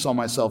 I saw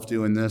myself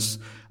doing this.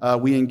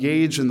 We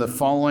engage in the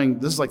following.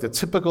 This is like the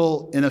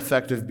typical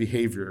ineffective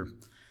behavior.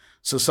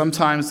 So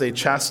sometimes they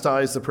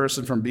chastise the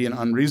person from being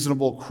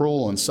unreasonable,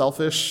 cruel, and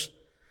selfish.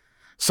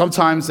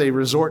 Sometimes they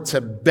resort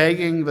to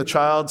begging the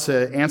child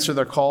to answer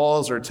their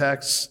calls or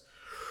texts.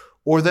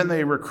 Or then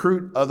they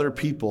recruit other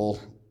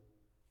people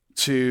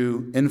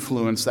to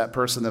influence that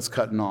person that's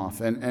cutting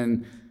off.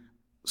 And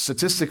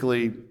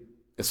statistically,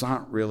 it's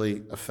not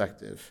really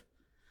effective.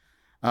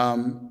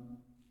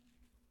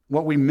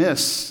 What we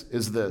miss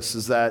is this,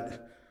 is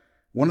that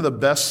one of the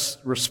best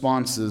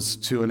responses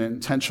to an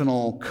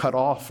intentional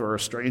cutoff or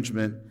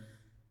estrangement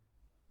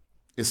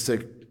is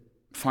to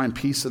find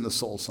peace in the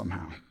soul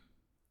somehow,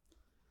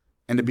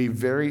 and to be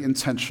very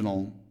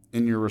intentional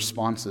in your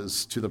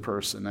responses to the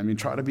person. I mean,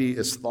 try to be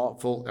as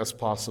thoughtful as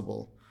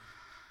possible.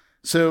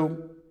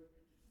 So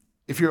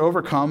if you're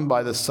overcome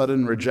by the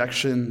sudden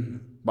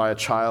rejection by a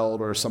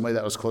child or somebody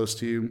that was close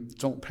to you,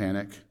 don't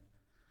panic.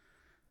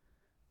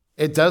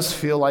 It does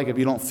feel like if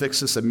you don't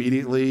fix this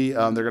immediately,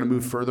 they're going to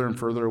move further and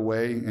further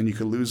away, and you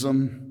could lose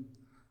them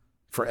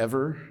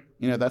forever.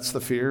 That's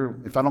the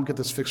fear. If I don't get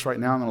this fixed right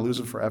now, I'm going to lose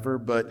them forever.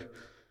 But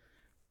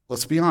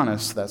let's be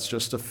honest, that's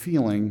just a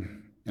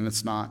feeling, and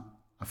it's not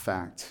a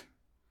fact.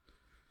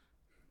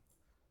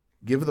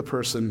 Give the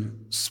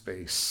person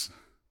space.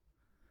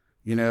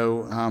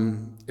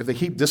 If they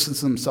keep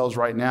distancing themselves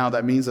right now,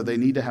 that means that they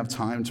need to have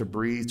time to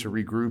breathe, to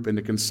regroup, and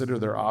to consider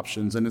their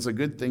options. And it's a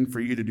good thing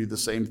for you to do the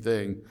same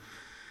thing.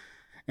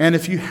 And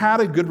if you had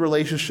a good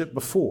relationship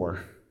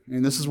before,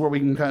 and this is where we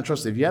can kind of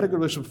trust it, if you had a good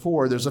relationship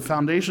before, there's a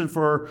foundation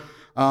for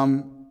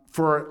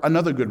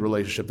another good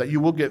relationship, that you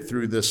will get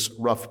through this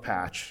rough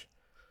patch.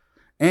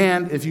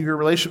 And if your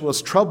relationship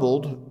was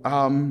troubled,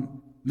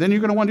 then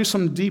you're going to want to do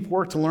some deep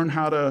work to learn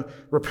how to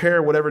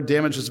repair whatever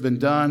damage has been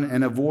done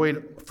and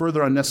avoid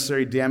further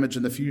unnecessary damage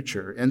in the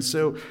future. And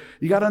so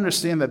you got to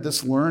understand that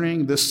this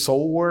learning, this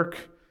soul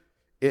work,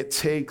 it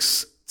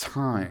takes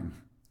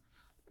time.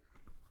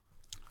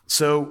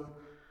 So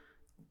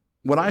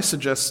what I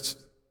suggest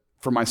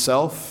for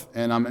myself,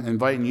 and I'm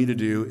inviting you to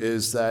do,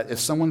 is that if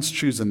someone's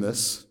choosing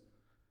this,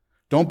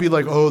 don't be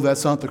like, oh,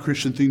 that's not the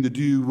Christian thing to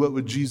do. What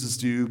would Jesus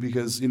do?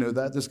 Because,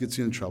 that just gets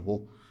you in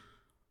trouble.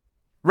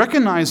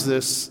 Recognize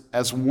this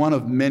as one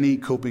of many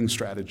coping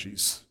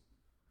strategies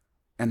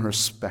and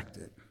respect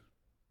it.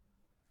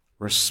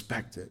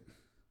 Respect it.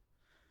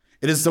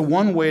 It is the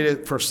one way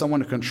for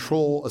someone to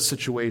control a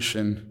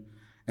situation,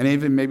 and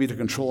even maybe to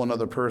control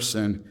another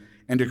person,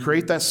 and to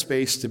create that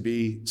space to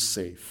be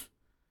safe.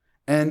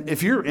 And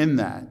if you're in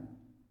that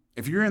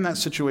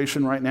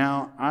situation right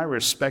now, I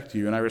respect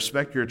you and I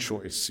respect your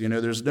choice.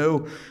 There's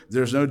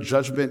no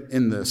judgment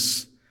in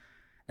this.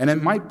 And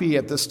it might be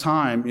at this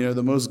time,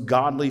 the most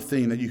godly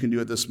thing that you can do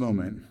at this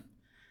moment.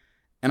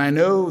 And I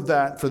know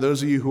that for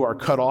those of you who are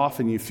cut off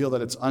and you feel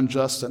that it's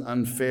unjust and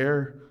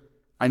unfair,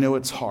 I know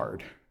it's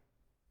hard.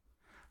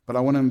 But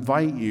I want to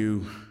invite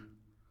you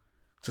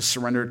to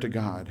surrender it to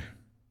God.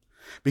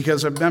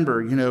 Because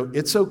remember,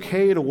 it's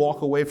okay to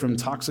walk away from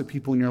toxic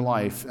people in your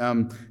life,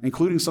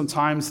 including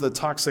sometimes the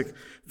toxic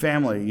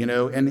family,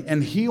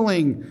 and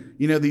healing,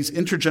 these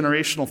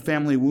intergenerational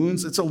family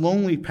wounds. It's a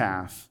lonely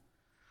path.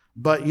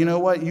 But you know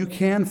what? You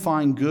can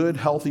find good,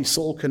 healthy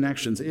soul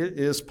connections. It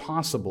is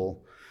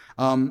possible.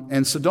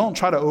 And so don't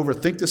try to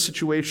overthink the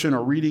situation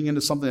or reading into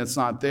something that's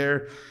not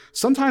there.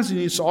 Sometimes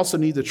you also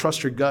need to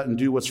trust your gut and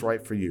do what's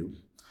right for you.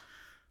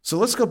 So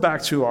let's go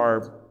back to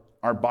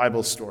our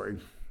Bible story.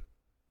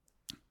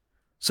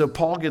 So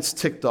Paul gets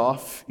ticked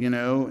off, him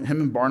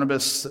and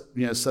Barnabas,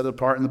 set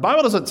apart. And the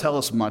Bible doesn't tell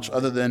us much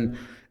other than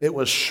it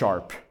was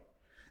sharp.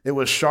 It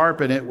was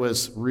sharp and it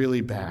was really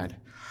bad.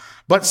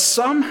 But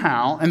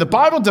somehow, and the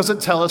Bible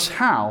doesn't tell us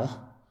how,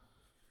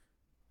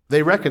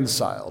 they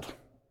reconciled.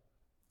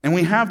 And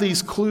we have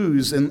these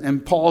clues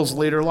in Paul's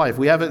later life.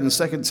 We have it in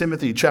 2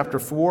 Timothy chapter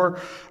 4,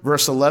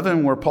 verse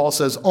 11, where Paul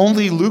says,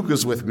 only Luke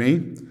is with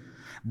me.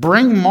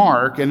 Bring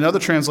Mark, and another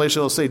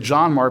translation will say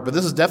John Mark, but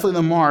this is definitely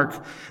the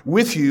Mark,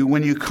 with you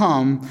when you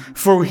come,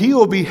 for he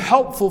will be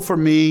helpful for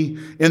me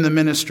in the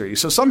ministry.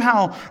 So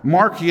somehow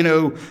Mark,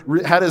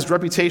 had his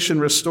reputation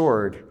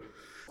restored.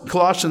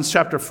 Colossians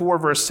chapter 4,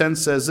 verse 10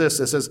 says this.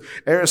 It says,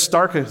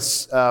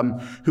 Aristarchus,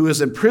 who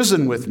is in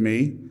prison with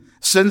me,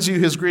 sends you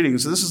his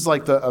greetings. So this is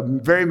like a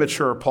very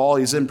mature Paul.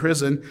 He's in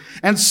prison.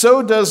 And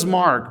so does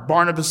Mark,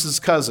 Barnabas'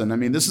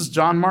 cousin. This is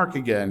John Mark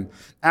again.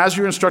 As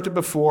you're instructed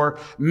before,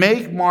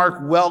 make Mark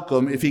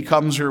welcome if he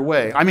comes your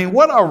way.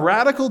 What a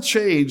radical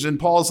change in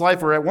Paul's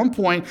life, where at one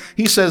point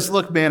he says,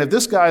 look, man, if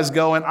this guy's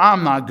going,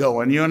 I'm not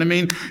going. You know what I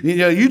mean?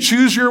 You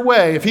choose your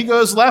way. If he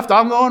goes left,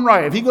 I'm going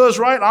right. If he goes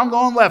right, I'm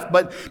going left.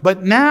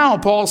 But now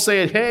Paul's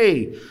saying,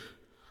 hey,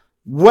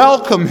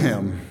 welcome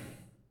him.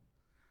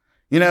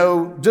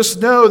 Just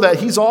know that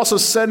he's also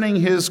sending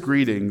his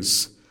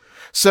greetings.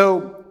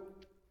 So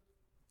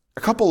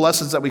a couple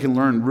lessons that we can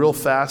learn real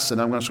fast,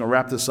 and I'm just going to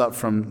wrap this up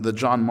from the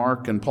John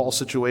Mark and Paul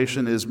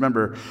situation, is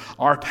remember,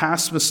 our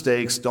past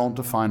mistakes don't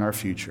define our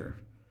future.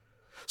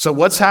 So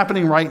what's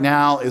happening right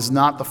now is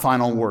not the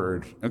final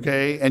word,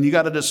 okay? And you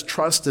got to just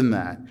trust in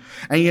that.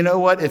 And you know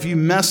what? If you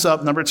mess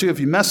up, number two, if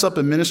you mess up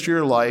in ministry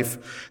or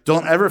life,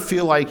 don't ever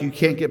feel like you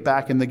can't get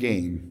back in the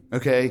game,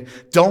 okay?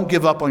 Don't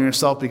give up on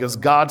yourself, because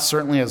God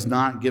certainly has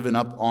not given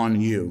up on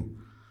you.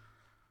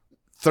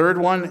 Third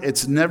one,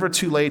 it's never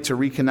too late to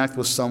reconnect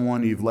with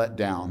someone you've let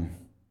down.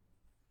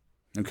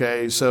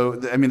 Okay, so,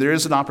 there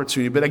is an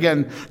opportunity. But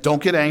again,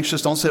 don't get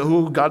anxious. Don't say,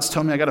 oh, God's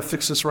telling me I got to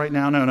fix this right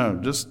now. No.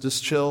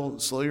 Just chill,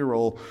 slow your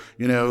roll.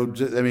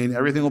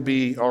 Everything will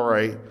be all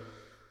right.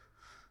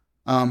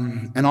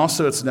 And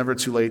also, it's never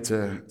too late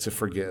to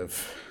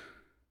forgive.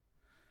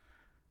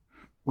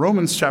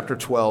 Romans chapter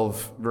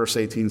 12, verse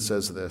 18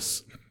 says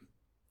this.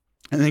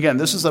 And again,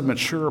 this is a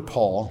mature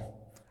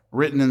Paul,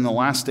 written in the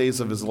last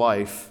days of his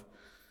life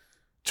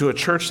to a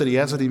church that he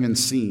hasn't even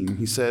seen.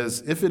 He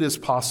says, if it is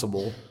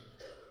possible,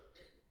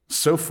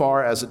 so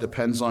far as it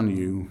depends on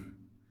you,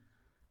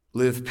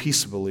 live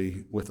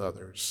peaceably with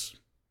others.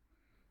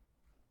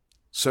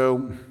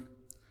 So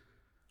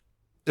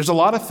there's a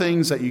lot of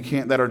things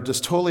that are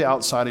just totally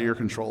outside of your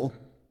control,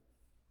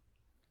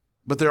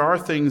 but there are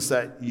things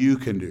that you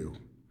can do.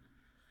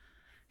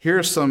 Here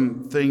are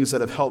some things that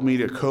have helped me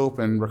to cope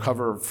and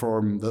recover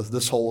from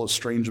this whole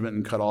estrangement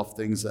and cut off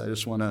things that I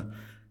just want to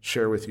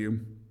share with you.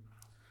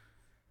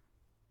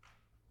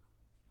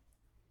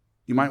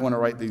 You might want to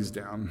write these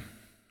down.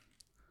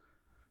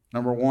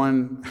 Number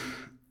one,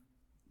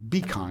 be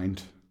kind.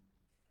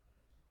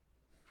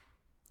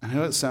 I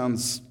know it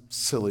sounds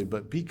silly,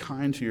 but be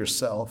kind to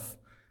yourself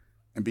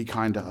and be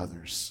kind to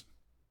others.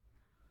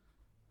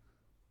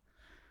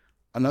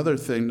 Another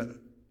thing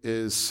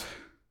is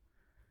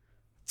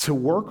to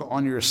work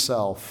on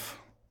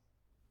yourself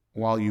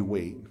while you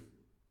wait.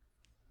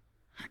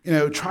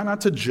 Try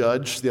not to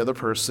judge the other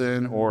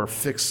person or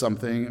fix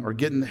something or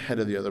get in the head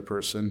of the other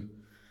person,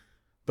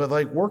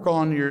 but work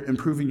on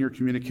improving your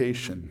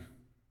communication.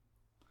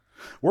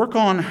 Work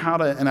on how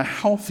to, in a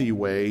healthy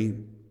way,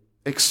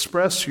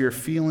 express your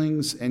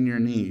feelings and your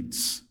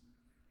needs.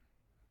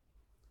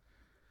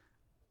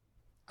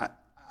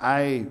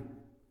 I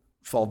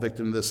fall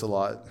victim to this a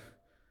lot.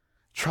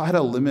 Try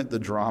to limit the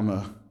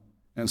drama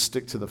and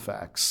stick to the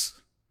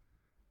facts.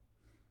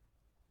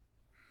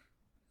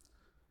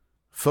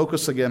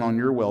 Focus again on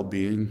your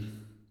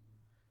well-being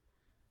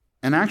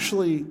and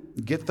actually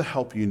get the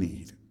help you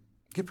need.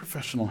 Get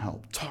professional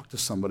help. Talk to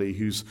somebody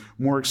who's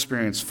more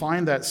experienced.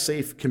 Find that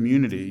safe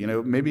community.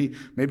 Maybe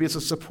it's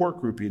a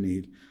support group you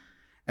need.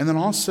 And then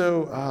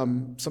also,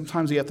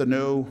 sometimes you have to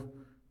know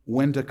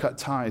when to cut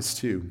ties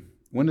too.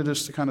 When to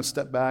just kind of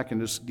step back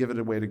and just give it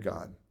away to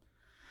God.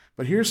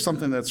 But here's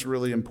something that's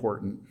really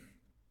important.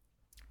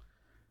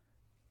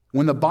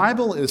 When the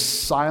Bible is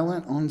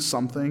silent on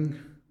something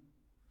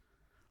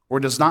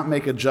or does not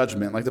make a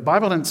judgment, like the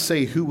Bible didn't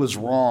say who was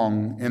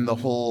wrong in the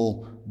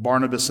whole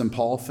Barnabas and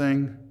Paul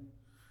thing,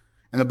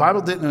 and the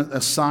Bible didn't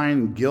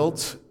assign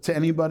guilt to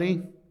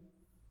anybody,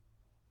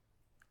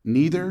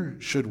 neither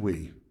should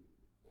we.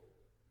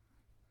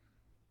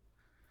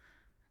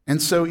 And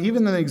so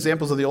even in the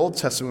examples of the Old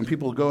Testament, when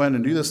people go in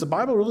and do this, the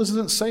Bible really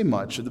doesn't say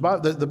much. The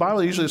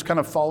Bible usually just kind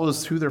of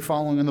follows who they're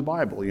following in the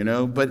Bible,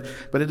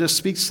 but it just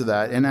speaks to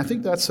that. And I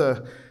think that's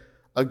a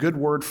good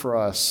word for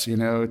us,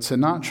 to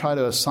not try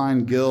to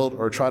assign guilt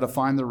or try to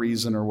find the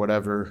reason or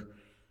whatever.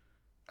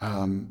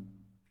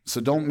 So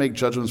don't make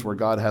judgments where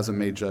God hasn't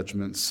made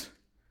judgments.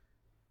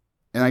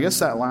 And I guess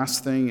that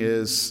last thing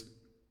is,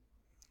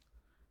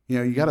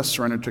 you got to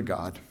surrender to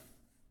God.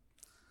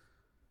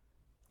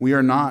 We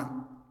are not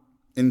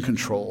in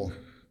control.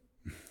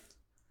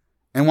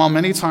 And while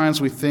many times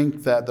we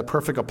think that the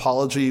perfect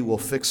apology will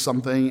fix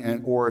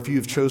something, or if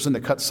you've chosen to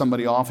cut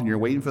somebody off and you're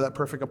waiting for that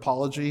perfect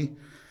apology,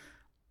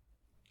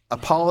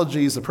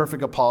 the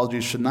perfect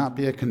apologies should not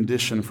be a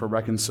condition for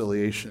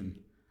reconciliation.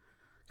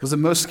 Because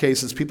in most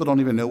cases, people don't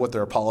even know what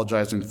they're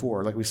apologizing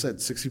for. Like we said,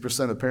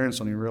 60% of parents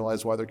don't even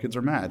realize why their kids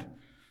are mad.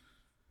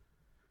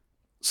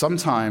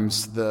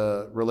 Sometimes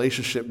the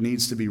relationship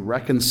needs to be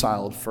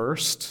reconciled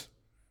first,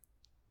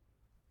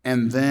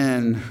 and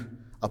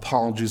then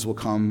apologies will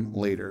come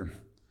later.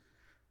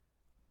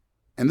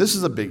 And this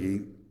is a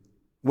biggie.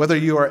 Whether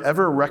you are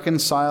ever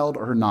reconciled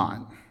or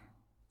not.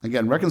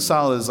 Again,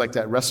 reconciled is like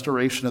that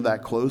restoration of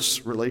that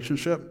close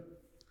relationship.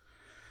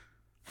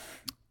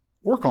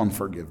 Work on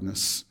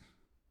forgiveness.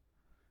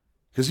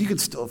 Because you can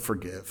still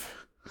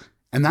forgive.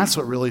 And that's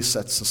what really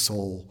sets the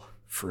soul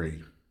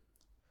free.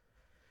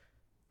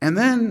 And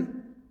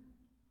then,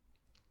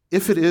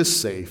 if it is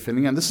safe, and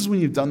again, this is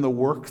when you've done the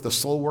work, the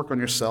soul work on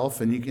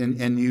yourself, and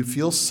you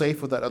feel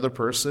safe with that other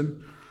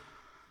person,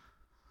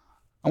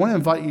 I want to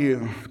invite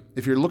you,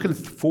 if you're looking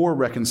for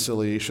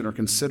reconciliation or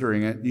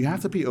considering it, you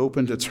have to be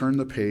open to turn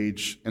the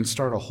page and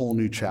start a whole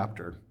new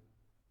chapter.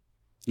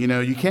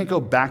 You can't go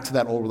back to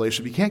that old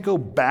relationship. You can't go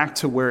back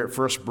to where it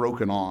first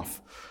broken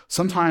off.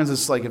 Sometimes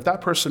it's like if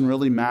that person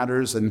really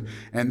matters and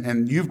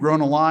you've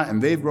grown a lot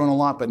and they've grown a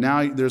lot, but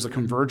now there's a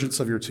convergence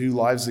of your two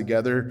lives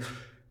together,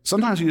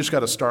 sometimes you just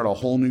got to start a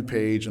whole new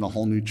page and a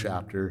whole new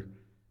chapter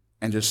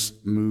and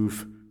just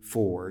move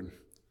forward.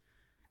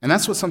 And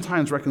that's what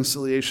sometimes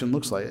reconciliation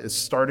looks like. It's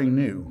starting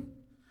new.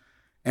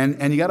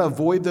 And you got to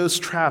avoid those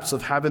traps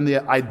of having the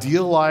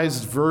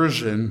idealized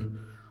version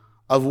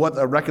of what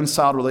a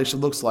reconciled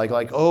relationship looks like.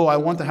 Like, oh, I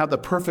want to have the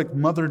perfect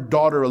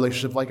mother-daughter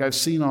relationship like I've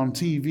seen on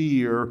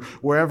TV or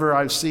wherever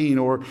I've seen,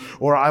 or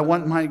I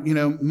want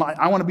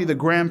I want to be the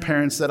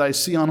grandparents that I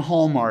see on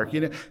Hallmark.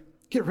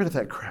 Get rid of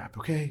that crap,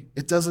 okay?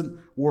 It doesn't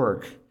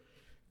work.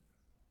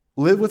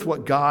 Live with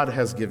what God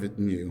has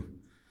given you.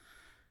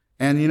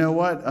 And you know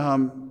what?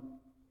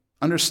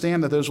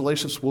 Understand that those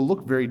relationships will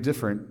look very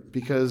different,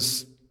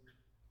 because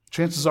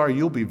chances are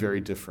you'll be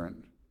very different,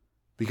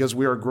 because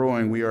we are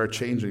growing, we are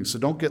changing. So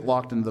don't get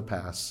locked into the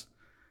past.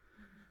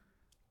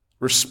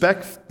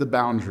 Respect the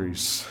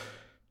boundaries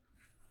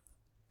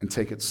and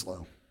take it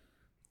slow.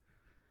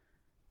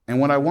 And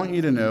what I want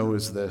you to know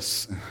is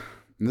this,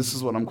 and this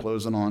is what I'm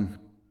closing on.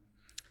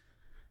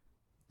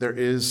 There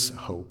is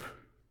hope.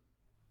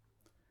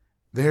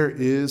 There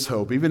is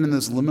hope. Even in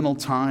this liminal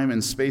time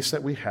and space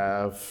that we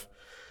have,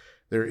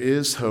 there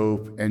is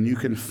hope, and you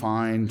can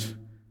find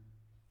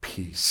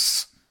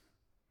peace.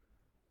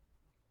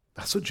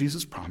 That's what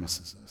Jesus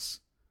promises us.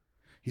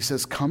 He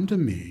says, come to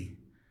me,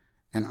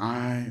 and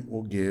I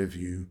will give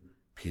you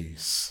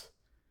peace.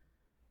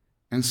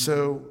 And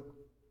so,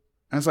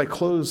 as I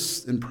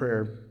close in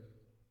prayer,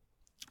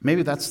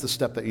 maybe that's the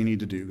step that you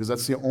need to do, because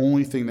that's the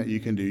only thing that you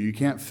can do. You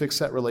can't fix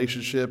that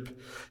relationship.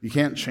 You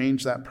can't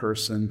change that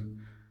person.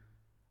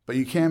 But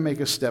you can make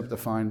a step to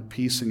find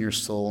peace in your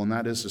soul, and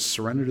that is to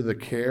surrender to the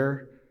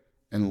care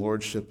and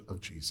lordship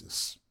of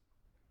Jesus.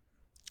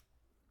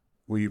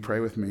 Will you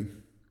pray with me?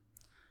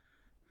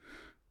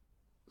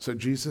 So,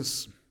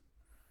 Jesus,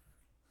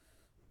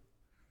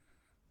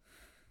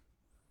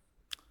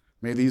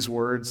 may these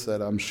words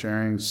that I'm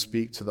sharing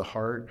speak to the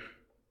heart,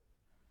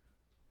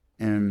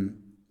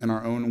 and in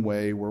our own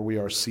way where we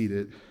are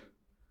seated,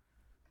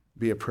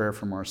 be a prayer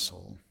from our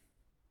soul.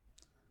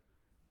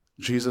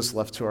 Jesus,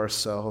 left to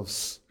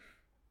ourselves,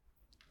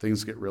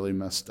 things get really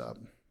messed up.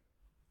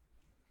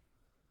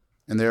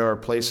 And there are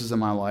places in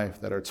my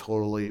life that are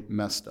totally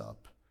messed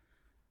up.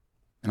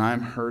 And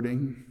I'm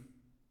hurting,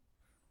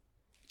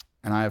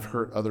 and I have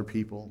hurt other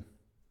people.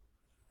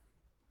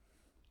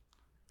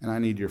 And I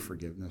need your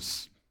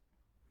forgiveness.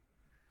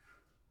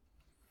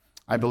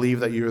 I believe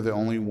that you're the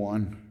only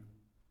one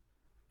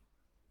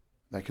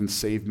that can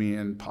save me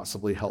and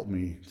possibly help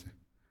me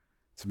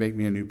to make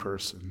me a new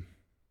person.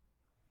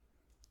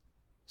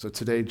 So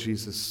today,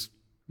 Jesus,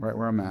 right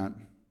where I'm at,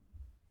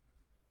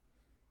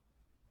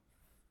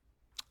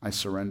 I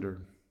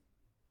surrender.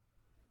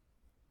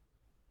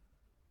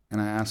 And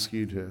I ask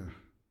you to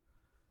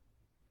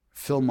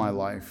fill my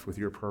life with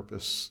your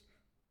purpose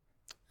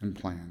and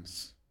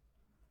plans.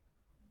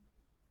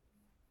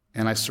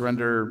 And I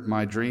surrender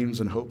my dreams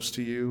and hopes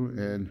to you,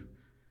 and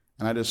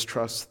I just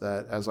trust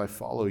that as I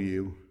follow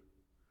you,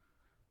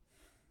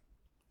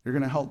 you're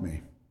going to help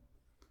me.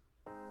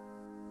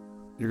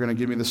 You're going to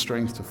give me the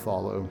strength to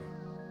follow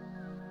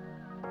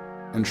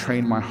and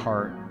train my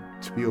heart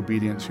to be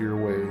obedient to your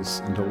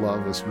ways and to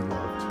love as you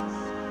loved.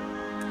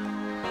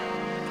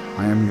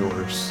 I am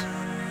yours.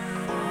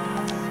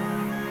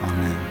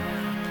 Amen.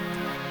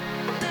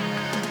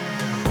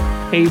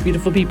 Hey,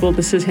 beautiful people,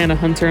 this is Hannah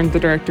Hunter. I'm the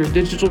Director of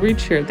Digital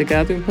Reach here at the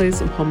Gathering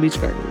Place in Palm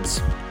Beach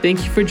Gardens.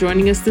 Thank you for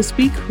joining us this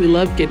week. We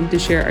love getting to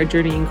share our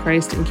journey in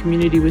Christ and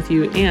community with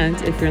you. And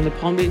if you're in the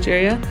Palm Beach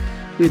area,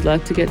 we'd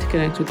love to get to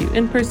connect with you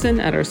in person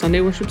at our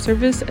Sunday worship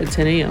service at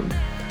 10 a.m.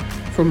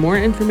 For more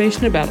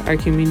information about our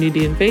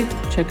community and faith,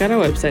 check out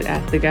our website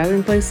at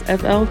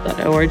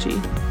thegatheringplacefl.org.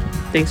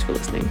 Thanks for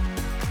listening.